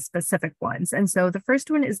these specific ones. And so the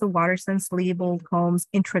first one is the WaterSense-labeled HOMES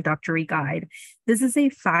Introductory Guide. This is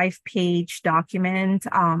a 5-page document.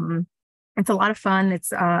 It's a lot of fun. It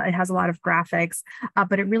has a lot of graphics,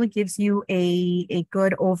 but it really gives you a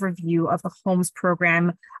good overview of the HOMES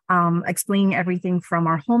program, explaining everything from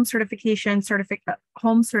our home certification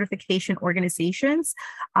organizations,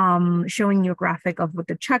 showing you a graphic of what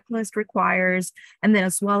the checklist requires, and then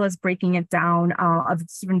as well as breaking it down of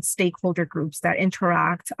different stakeholder groups that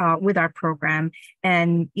interact with our program.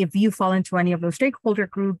 And if you fall into any of those stakeholder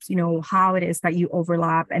groups, how it is that you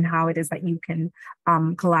overlap and how it is that you can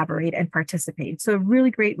collaborate and participate. So a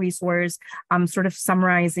really great resource, sort of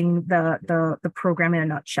summarizing the program in a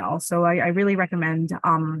nutshell. So I really recommend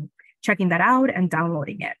checking that out and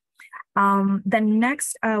downloading it. Then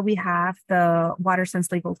next, we have the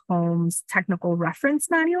WaterSense-labeled HOMES Technical Reference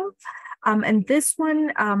Manual. And this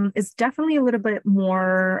one is definitely a little bit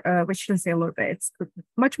more, we shouldn't say a little bit, it's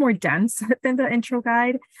much more dense than the intro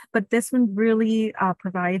guide, but this one really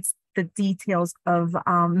provides the details of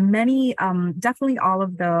many, definitely all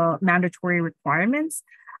of the mandatory requirements,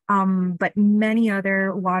 but many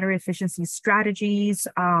other water efficiency strategies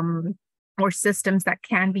or systems that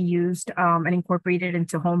can be used and incorporated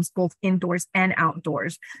into homes, both indoors and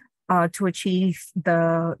outdoors, to achieve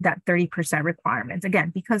that 30% requirement. Again,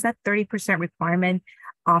 because that 30% requirement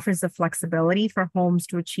offers the flexibility for homes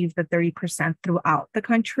to achieve the 30% throughout the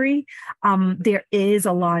country. There is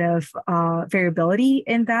a lot of variability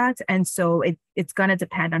in that. And so it's going to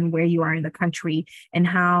depend on where you are in the country and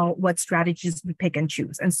what strategies we pick and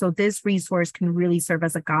choose. And so this resource can really serve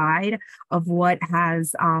as a guide of what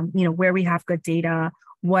has, where we have good data,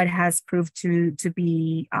 what has proved to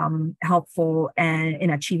be helpful and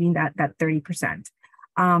in achieving that 30%.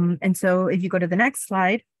 And so if you go to the next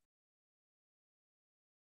slide.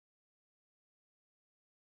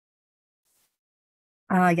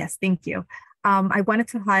 Yes, thank you. I wanted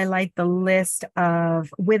to highlight the list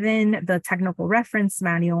within the technical reference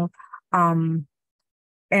manual.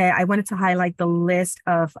 I wanted to highlight the list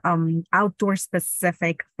of outdoor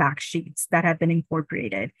specific fact sheets that have been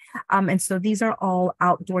incorporated. And so these are all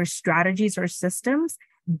outdoor strategies or systems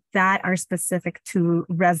that are specific to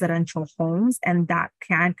residential homes and that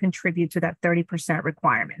can contribute to that 30%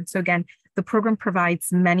 requirement. So again, the program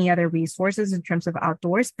provides many other resources in terms of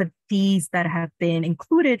outdoors, but these that have been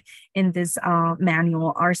included in this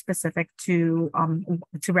manual are specific to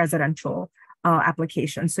residential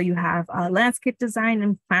applications. So you have landscape design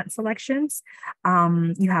and plant selections.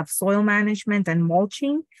 You have soil management and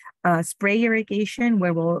mulching, spray irrigation,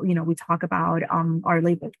 where we talk about our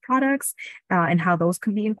labeled products and how those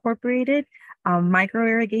can be incorporated. Micro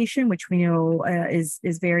irrigation, which we know is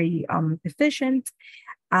very efficient.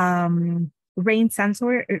 Rain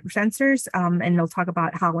sensors, and they'll talk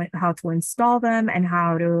about how to install them and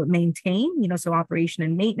how to maintain. So operation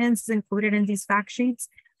and maintenance is included in these fact sheets.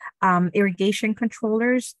 Irrigation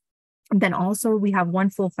controllers. And then also we have one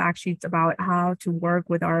full fact sheet about how to work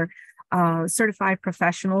with our certified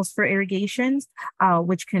professionals for irrigations,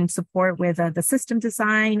 which can support with the system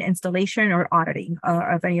design, installation, or auditing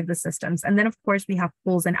of any of the systems. And then, of course, we have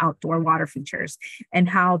pools and outdoor water features and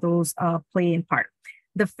how those play in part.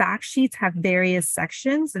 The fact sheets have various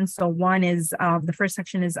sections. And so one is, the first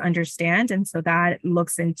section is understand. And so that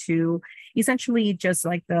looks into essentially just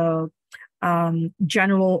like the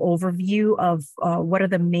general overview of what are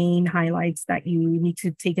the main highlights that you need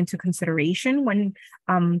to take into consideration when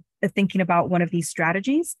thinking about one of these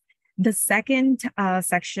strategies. The second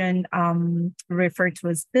section, referred to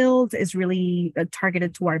as build, is really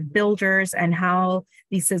targeted to our builders and how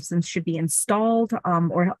these systems should be installed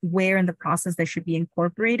or where in the process they should be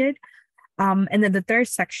incorporated. And then the third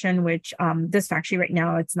section, which this fact sheet right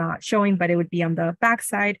now it's not showing, but it would be on the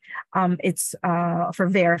backside, it's for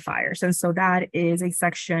verifiers. And so that is a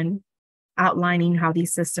section outlining how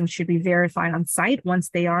these systems should be verified on site once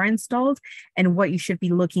they are installed and what you should be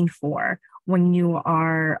looking for when you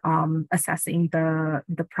are assessing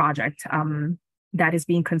the project that is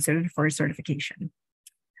being considered for certification.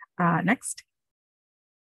 Next.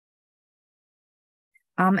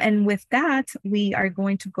 And with that, we are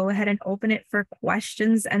going to go ahead and open it for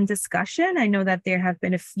questions and discussion. I know that there have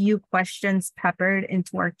been a few questions peppered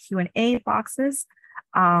into our Q&A boxes.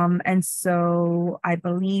 And so I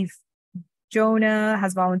believe Jonah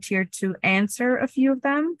has volunteered to answer a few of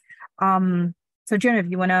them. So Jonah,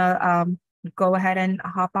 if you want to go ahead and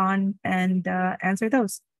hop on and answer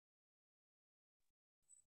those.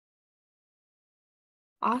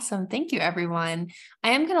 Awesome. Thank you, everyone. I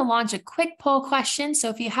am going to launch a quick poll question. So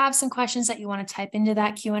if you have some questions that you want to type into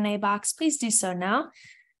that Q&A box, please do so now.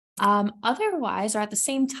 Otherwise, or at the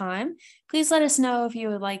same time, please let us know if you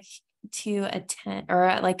would like to attend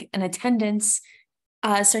or like an attendance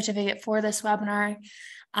certificate for this webinar.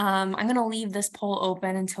 I'm going to leave this poll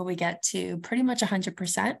open until we get to pretty much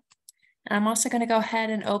 100%. And I'm also going to go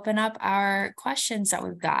ahead and open up our questions that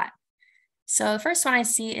we've got. So the first one I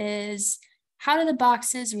see is, how do the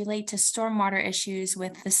boxes relate to stormwater issues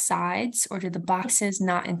with the sides, or do the boxes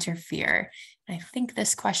not interfere? And I think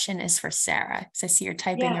this question is for Sarah, because I see you're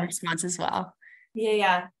typing your response as well.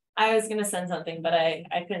 Yeah. I was going to send something, but I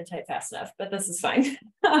couldn't type fast enough, but this is fine.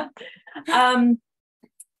 Well,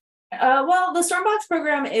 the Stormbox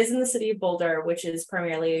program is in the city of Boulder, which is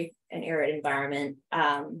primarily an arid environment.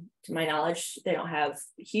 To my knowledge, they don't have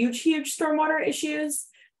huge stormwater issues.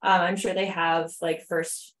 I'm sure they have like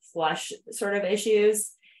first flush sort of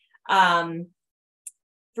issues. From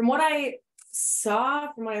what I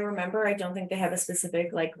saw, from what I remember, I don't think they have a specific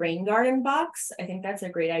like rain garden box. I think that's a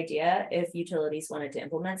great idea if utilities wanted to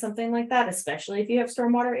implement something like that, especially if you have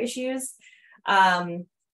stormwater issues. But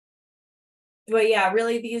yeah,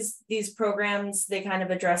 really these programs, they kind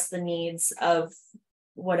of address the needs of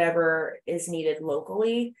whatever is needed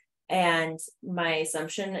locally. And my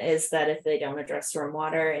assumption is that if they don't address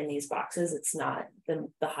stormwater in these boxes, it's not the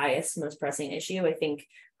highest, most pressing issue. I think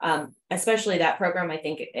Especially that program, I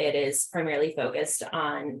think it is primarily focused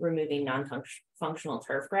on removing non-functional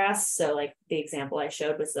turf grass. So like the example I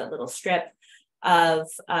showed was that little strip of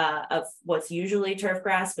what's usually turf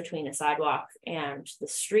grass between a sidewalk and the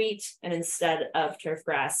street. And instead of turf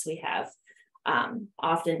grass, we have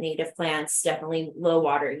often native plants, definitely low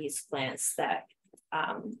water use plants that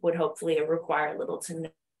would hopefully require little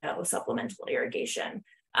to no supplemental irrigation.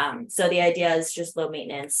 So the idea is just low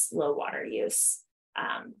maintenance, low water use.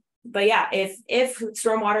 But yeah, if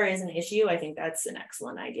stormwater is an issue, I think that's an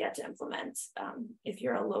excellent idea to implement if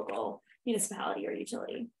you're a local municipality or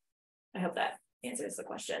utility. I hope that answers the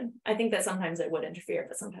question. I think that sometimes it would interfere,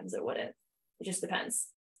 but sometimes it wouldn't. It just depends.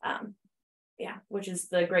 Yeah, which is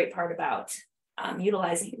the great part about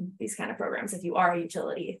utilizing these kind of programs. If you are a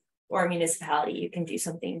utility or a municipality, you can do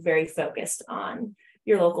something very focused on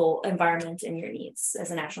your local environment and your needs.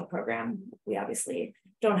 As a national program, we obviously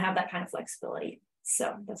don't have that kind of flexibility.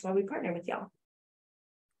 So that's why we partner with y'all.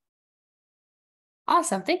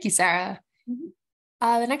 Awesome. Thank you, Sarah.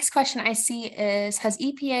 The next question I see is, has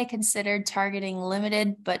EPA considered targeting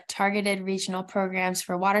limited but targeted regional programs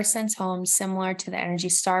for WaterSense homes similar to the Energy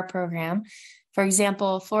Star program? For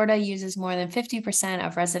example, Florida uses more than 50%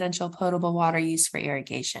 of residential potable water use for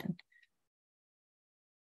irrigation.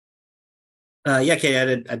 Yeah,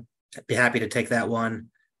 Kate, I'd be happy to take that one.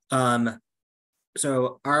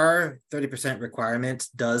 So our 30% requirement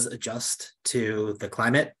does adjust to the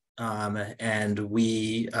climate, and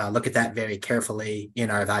we look at that very carefully in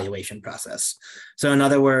our evaluation process. So in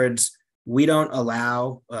other words, we don't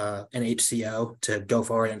allow an HCO to go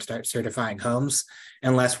forward and start certifying homes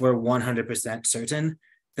unless we're 100% certain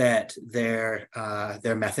that their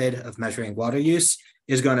method of measuring water use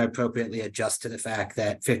is going to appropriately adjust to the fact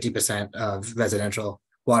that 50% of residential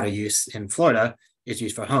water use in Florida is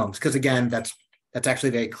used for homes. Because again, that's actually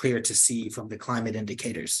very clear to see from the climate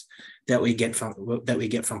indicators that we get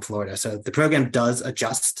from Florida. So the program does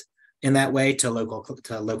adjust in that way to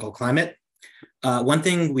local climate. One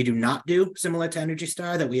thing we do not do, similar to Energy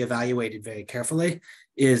Star, that we evaluated very carefully,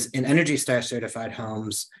 is in Energy Star certified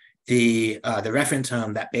homes, the reference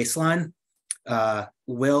home, that baseline,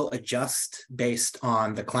 will adjust based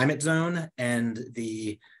on the climate zone and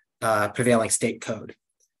the prevailing state code.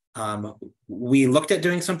 We looked at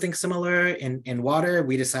doing something similar in water.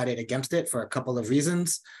 We decided against it for a couple of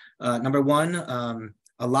reasons. Number one,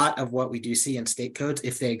 a lot of what we do see in state codes,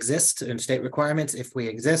 if they exist, in state requirements, if we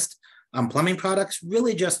exist, plumbing products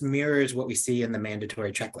really just mirrors what we see in the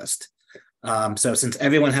mandatory checklist. So since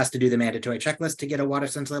everyone has to do the mandatory checklist to get a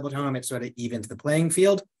WaterSense labeled home, it sort of evens the playing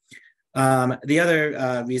field. The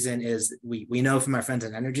other reason is we know from our friends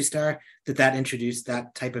at Energy Star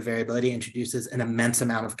that type of variability introduces an immense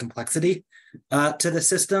amount of complexity to the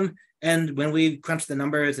system. And when we crunched the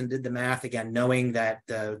numbers and did the math, again, knowing that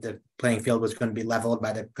the playing field was going to be leveled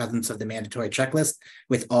by the presence of the mandatory checklist,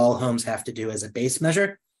 with all homes have to do as a base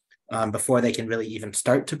measure before they can really even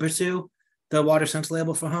start to pursue the WaterSense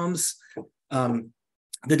label for homes, the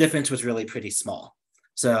difference was really pretty small.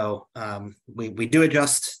 So we do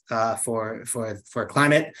adjust for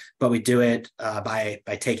climate, but we do it by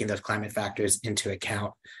taking those climate factors into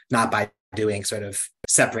account, not by doing sort of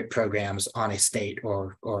separate programs on a state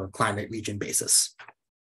or climate region basis.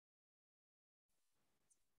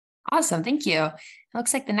 Awesome, thank you. It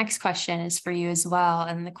looks like the next question is for you as well.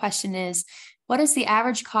 And the question is, what is the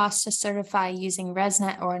average cost to certify using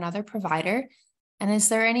ResNet or another provider? And is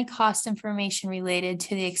there any cost information related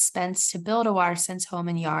to the expense to build a WaterSense home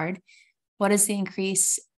and yard? What is the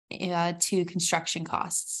increase to construction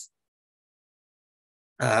costs?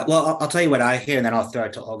 Well, I'll tell you what I hear, and then I'll throw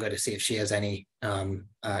it to Olga to see if she has anything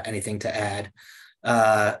to add.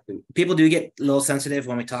 People do get a little sensitive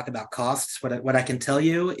when we talk about costs. What I can tell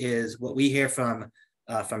you is what we hear from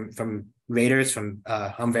raters, from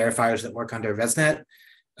home verifiers that work under ResNet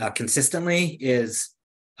consistently is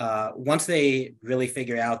once they really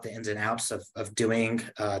figure out the ins and outs of doing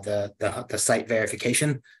the site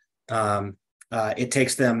verification, it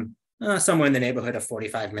takes them somewhere in the neighborhood of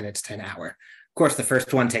 45 minutes to an hour. Of course, the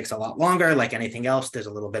first one takes a lot longer. Like anything else, there's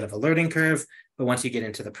a little bit of a learning curve. But once you get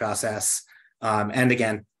into the process, and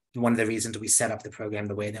again, one of the reasons we set up the program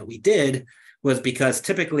the way that we did was because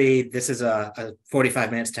typically this is a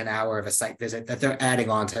 45 minutes to an hour of a site visit that they're adding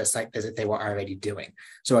on to a site visit they were already doing.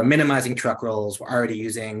 So we're minimizing truck rolls. We're already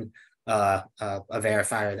using a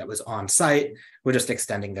verifier that was on site. We're just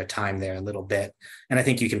extending their time there a little bit. And I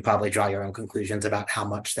think you can probably draw your own conclusions about how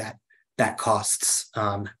much that costs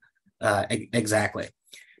exactly.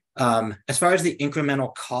 As far as the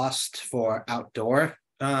incremental cost for outdoor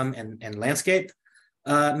and landscape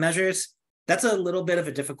measures, That's a little bit of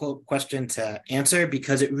a difficult question to answer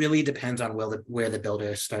because it really depends on where the builder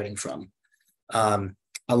is starting from.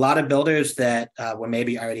 A lot of builders that were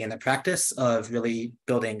maybe already in the practice of really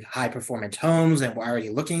building high performance homes and were already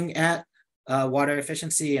looking at water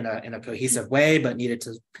efficiency in a cohesive way, but needed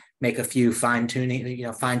to make a few fine tune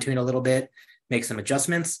a little bit, make some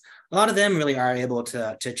adjustments. A lot of them really are able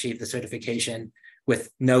to achieve the certification with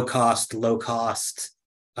no cost, low cost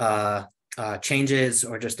changes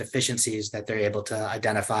or just efficiencies that they're able to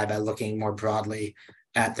identify by looking more broadly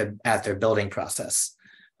at their building process.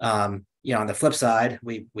 On the flip side,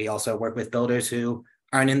 we also work with builders who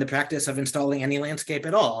aren't in the practice of installing any landscape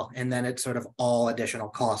at all, and then it's sort of all additional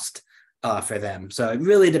cost for them. So it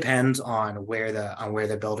really depends on where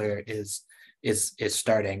the builder is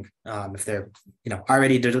starting. If they're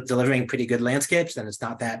already delivering pretty good landscapes, then it's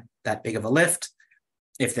not that big of a lift.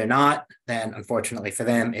 If they're not, then unfortunately for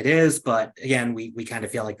them it is. But again, we kind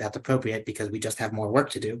of feel like that's appropriate because we just have more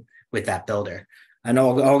work to do with that builder. I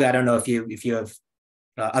know, Olga, I don't know if you have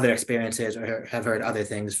other experiences or have heard other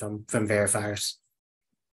things from verifiers.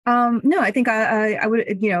 No, I think I would,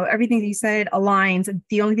 everything that you said aligns.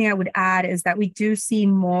 The only thing I would add is that we do see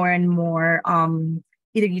more and more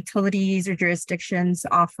either utilities or jurisdictions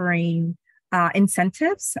offering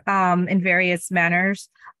incentives in various manners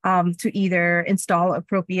to either install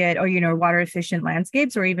appropriate or water efficient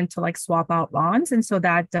landscapes, or even to like swap out lawns. And so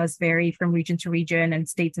that does vary from region to region and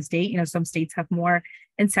state to state. Some states have more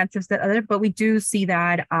incentives than others, but we do see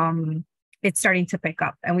that it's starting to pick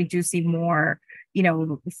up, and we do see more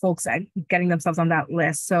folks getting themselves on that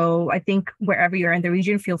list. So I think wherever you're in the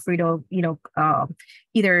region, feel free to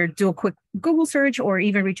either do a quick Google search or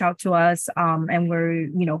even reach out to us, and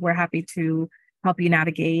we're happy to help you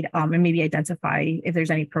navigate and maybe identify if there's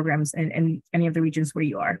any programs in any of the regions where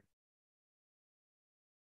you are.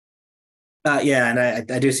 Yeah,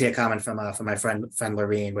 and I do see a comment from my friend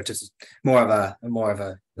Lorene, which is more of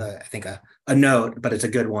a I think a note, but it's a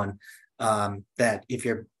good one, that if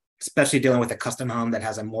you're especially dealing with a custom home that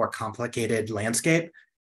has a more complicated landscape,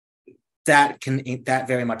 that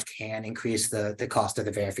very much can increase the cost of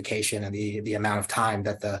the verification and the amount of time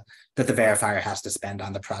that the verifier has to spend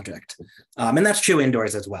on the project. And that's true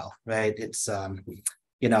indoors as well, right? It's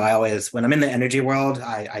I always, when I'm in the energy world,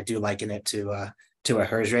 I do liken it to a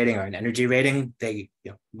HERS rating or an energy rating. They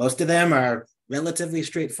most of them are relatively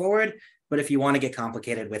straightforward, but if you want to get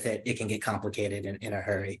complicated with it, it can get complicated in a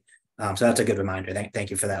hurry. So that's a good reminder.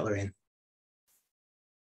 Thank you for that, Lorraine.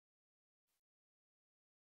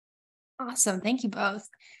 Awesome. Thank you both.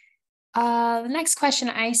 The next question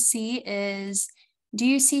I see is, do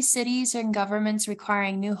you see cities and governments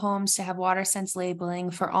requiring new homes to have WaterSense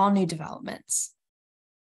labeling for all new developments?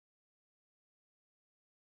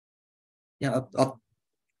 Yeah, I'll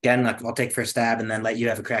take first stab and then let you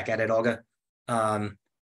have a crack at it, Olga.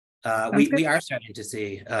 We are starting to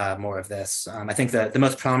see more of this. I think the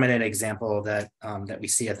most prominent example that we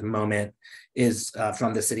see at the moment is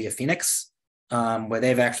from the city of Phoenix, where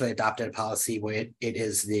they've actually adopted a policy where it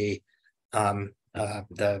is the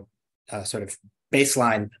sort of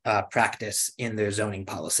baseline practice in their zoning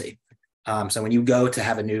policy. So when you go to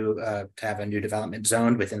have a new development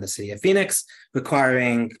zoned within the city of Phoenix,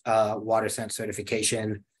 requiring WaterSense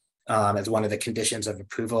certification as one of the conditions of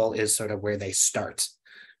approval is sort of where they start.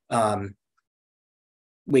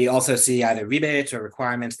 We also see either rebates or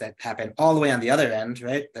requirements that happen all the way on the other end,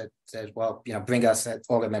 right? That says, well, bring us,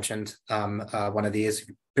 Olga mentioned one of these,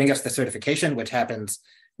 bring us the certification, which happens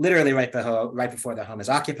literally right before the home is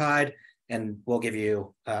occupied, and we'll give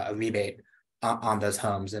you a rebate on those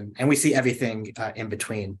homes. And we see everything in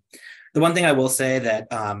between. The one thing I will say that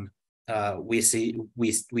we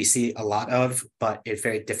see a lot of, but it's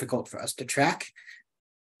very difficult for us to track,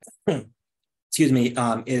 excuse me,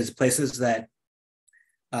 is places that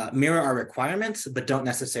mirror our requirements, but don't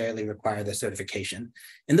necessarily require the certification.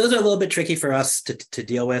 And those are a little bit tricky for us to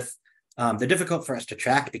deal with. They're difficult for us to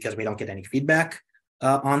track because we don't get any feedback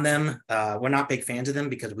on them. We're not big fans of them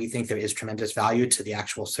because we think there is tremendous value to the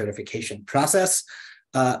actual certification process.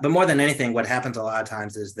 But more than anything, what happens a lot of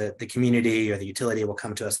times is that the community or the utility will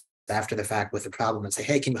come to us after the fact with a problem and say,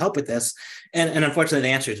 hey, can you help with this? And unfortunately,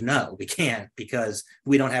 the answer is no, we can't, because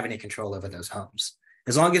we don't have any control over those homes.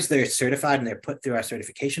 As long as they're certified and they're put through our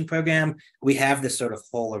certification program, we have this sort of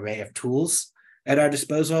whole array of tools at our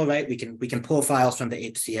disposal, right? We can pull files from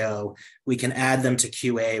the HCO, we can add them to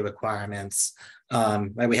QA requirements,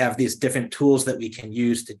 right? We have these different tools that we can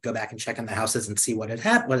use to go back and check on the houses and see what's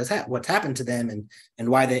happened to them and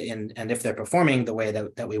why they and if they're performing the way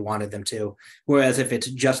that we wanted them to. Whereas if it's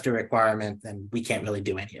just a requirement, then we can't really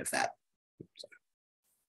do any of that. So.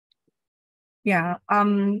 Yeah,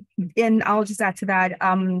 and I'll just add to that,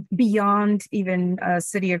 beyond even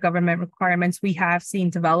city or government requirements, we have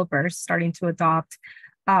seen developers starting to adopt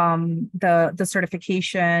the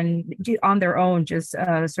certification on their own, just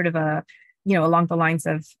sort of along the lines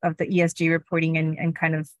of the ESG reporting and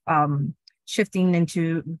kind of shifting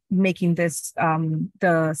into making this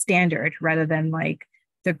the standard rather than like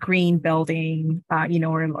the green building,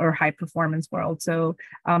 or high performance world. So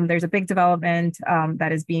there's a big development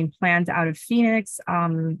that is being planned out of Phoenix,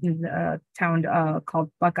 in a town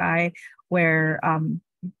called Buckeye, where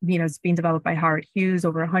it's being developed by Howard Hughes,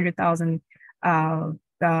 over 100,000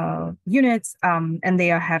 units, and they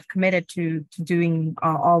have committed to doing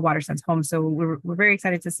all WaterSense homes. So we're very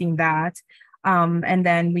excited to seeing that. And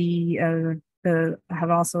then we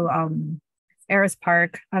have also Eris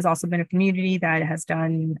Park has also been a community that has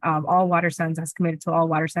done all WaterSense, has committed to all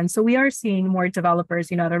WaterSense. So we are seeing more developers,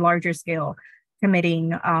 at a larger scale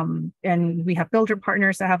committing, and we have builder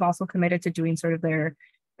partners that have also committed to doing sort of their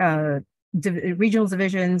regional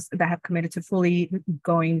divisions that have committed to fully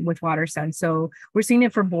going with WaterSense. So we're seeing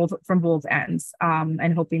it from both ends,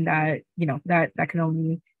 and hoping that that can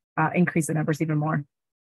only increase the numbers even more.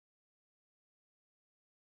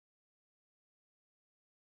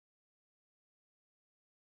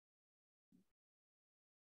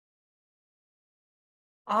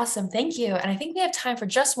 Awesome, thank you. And I think we have time for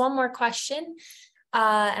just one more question.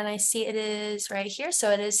 And I see it is right here.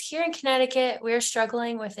 So it is here in Connecticut, we're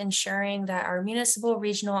struggling with ensuring that our municipal,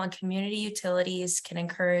 regional, and community utilities can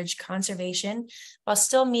encourage conservation while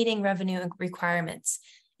still meeting revenue requirements.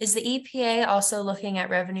 Is the EPA also looking at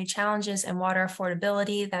revenue challenges and water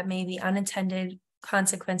affordability that may be unintended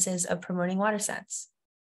consequences of promoting WaterSense?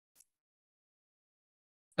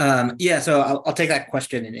 So I'll take that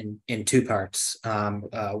question in two parts.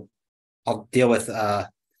 I'll deal with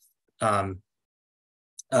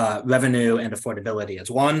revenue and affordability as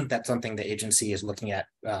one. That's something the agency is looking at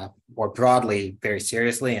more broadly, very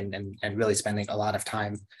seriously, and really spending a lot of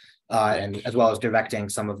time, and as well as directing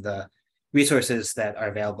some of the resources that are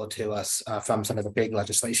available to us from some of the big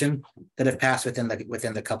legislation that have passed within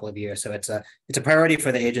the couple of years. So it's a priority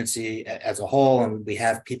for the agency as a whole, and we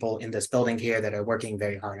have people in this building here that are working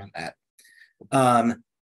very hard on that.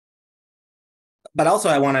 But also,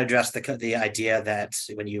 I want to address the idea that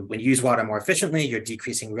when you use water more efficiently, you're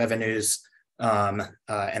decreasing revenues, and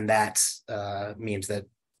that means that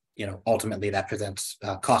ultimately that presents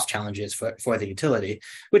cost challenges for the utility,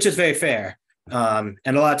 which is very fair. And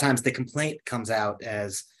a lot of times the complaint comes out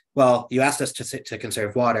as, well, you asked us to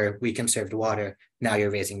conserve water, we conserved water, now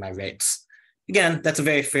you're raising my rates. Again, that's a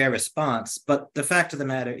very fair response, but the fact of the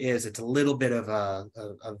matter is it's a little bit of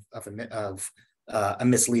a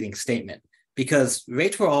misleading statement, because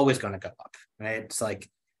rates were always going to go up, right? It's like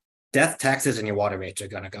death, taxes, and your water rates are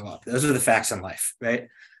going to go up. Those are the facts in life, right?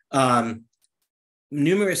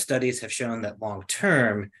 Numerous studies have shown that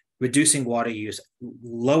long-term, reducing water use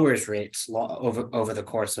lowers rates over the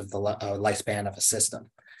course of the lifespan of a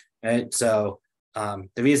system, right? So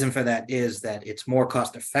the reason for that is that it's more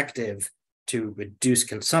cost-effective to reduce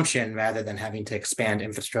consumption rather than having to expand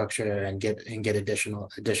infrastructure and get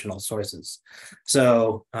additional sources.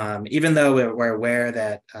 So even though we're aware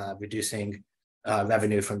that reducing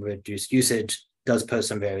revenue from reduced usage does pose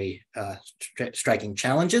some very striking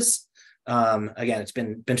challenges, again, it's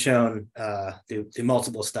been shown through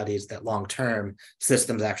multiple studies that long-term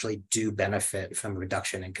systems actually do benefit from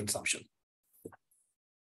reduction in consumption.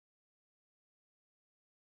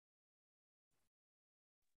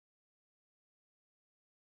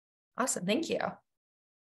 Awesome, thank you. I'll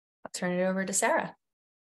turn it over to Sarah.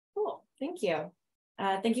 Cool, thank you.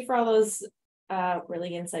 Thank you for all those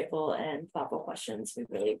really insightful and thoughtful questions. We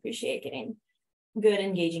really appreciate getting good,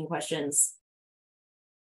 engaging questions.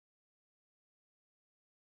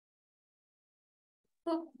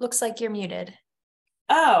 Oh, looks like you're muted.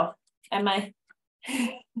 Oh, am I?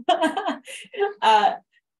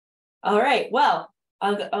 All right, well,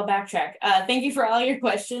 I'll backtrack. Thank you for all your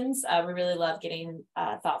questions. We really love getting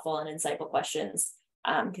thoughtful and insightful questions,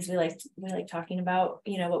 because we like talking about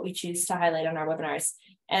what we choose to highlight on our webinars.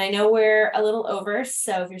 And I know we're a little over,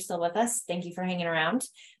 so if you're still with us, thank you for hanging around.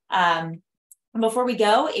 Before we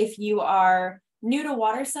go, if you are new to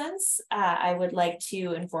WaterSense, I would like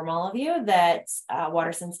to inform all of you that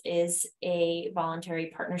WaterSense is a voluntary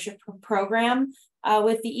partnership program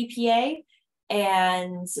with the EPA.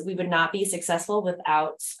 And we would not be successful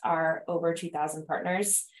without our over 2,000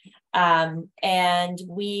 partners. And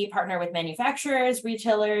we partner with manufacturers,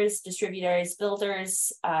 retailers, distributors,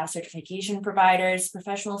 builders, certification providers,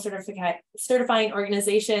 professional certifying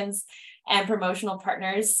organizations, and promotional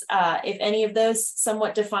partners. If any of those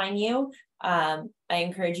somewhat define you, I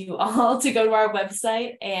encourage you all to go to our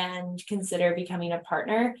website and consider becoming a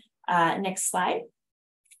partner. Next slide.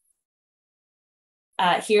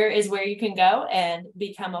 Here is where you can go and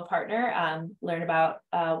become a partner, learn about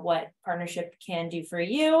what partnership can do for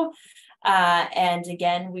you. And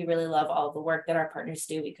again, we really love all the work that our partners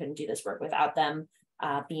do. We couldn't do this work without them.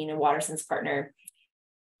 Being a WaterSense partner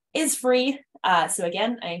is free. So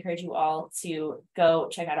again, I encourage you all to go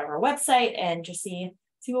check out our website and just see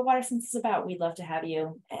what WaterSense is about. We'd love to have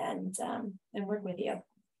you and work with you.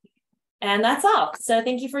 And that's all. So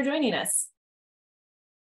thank you for joining us.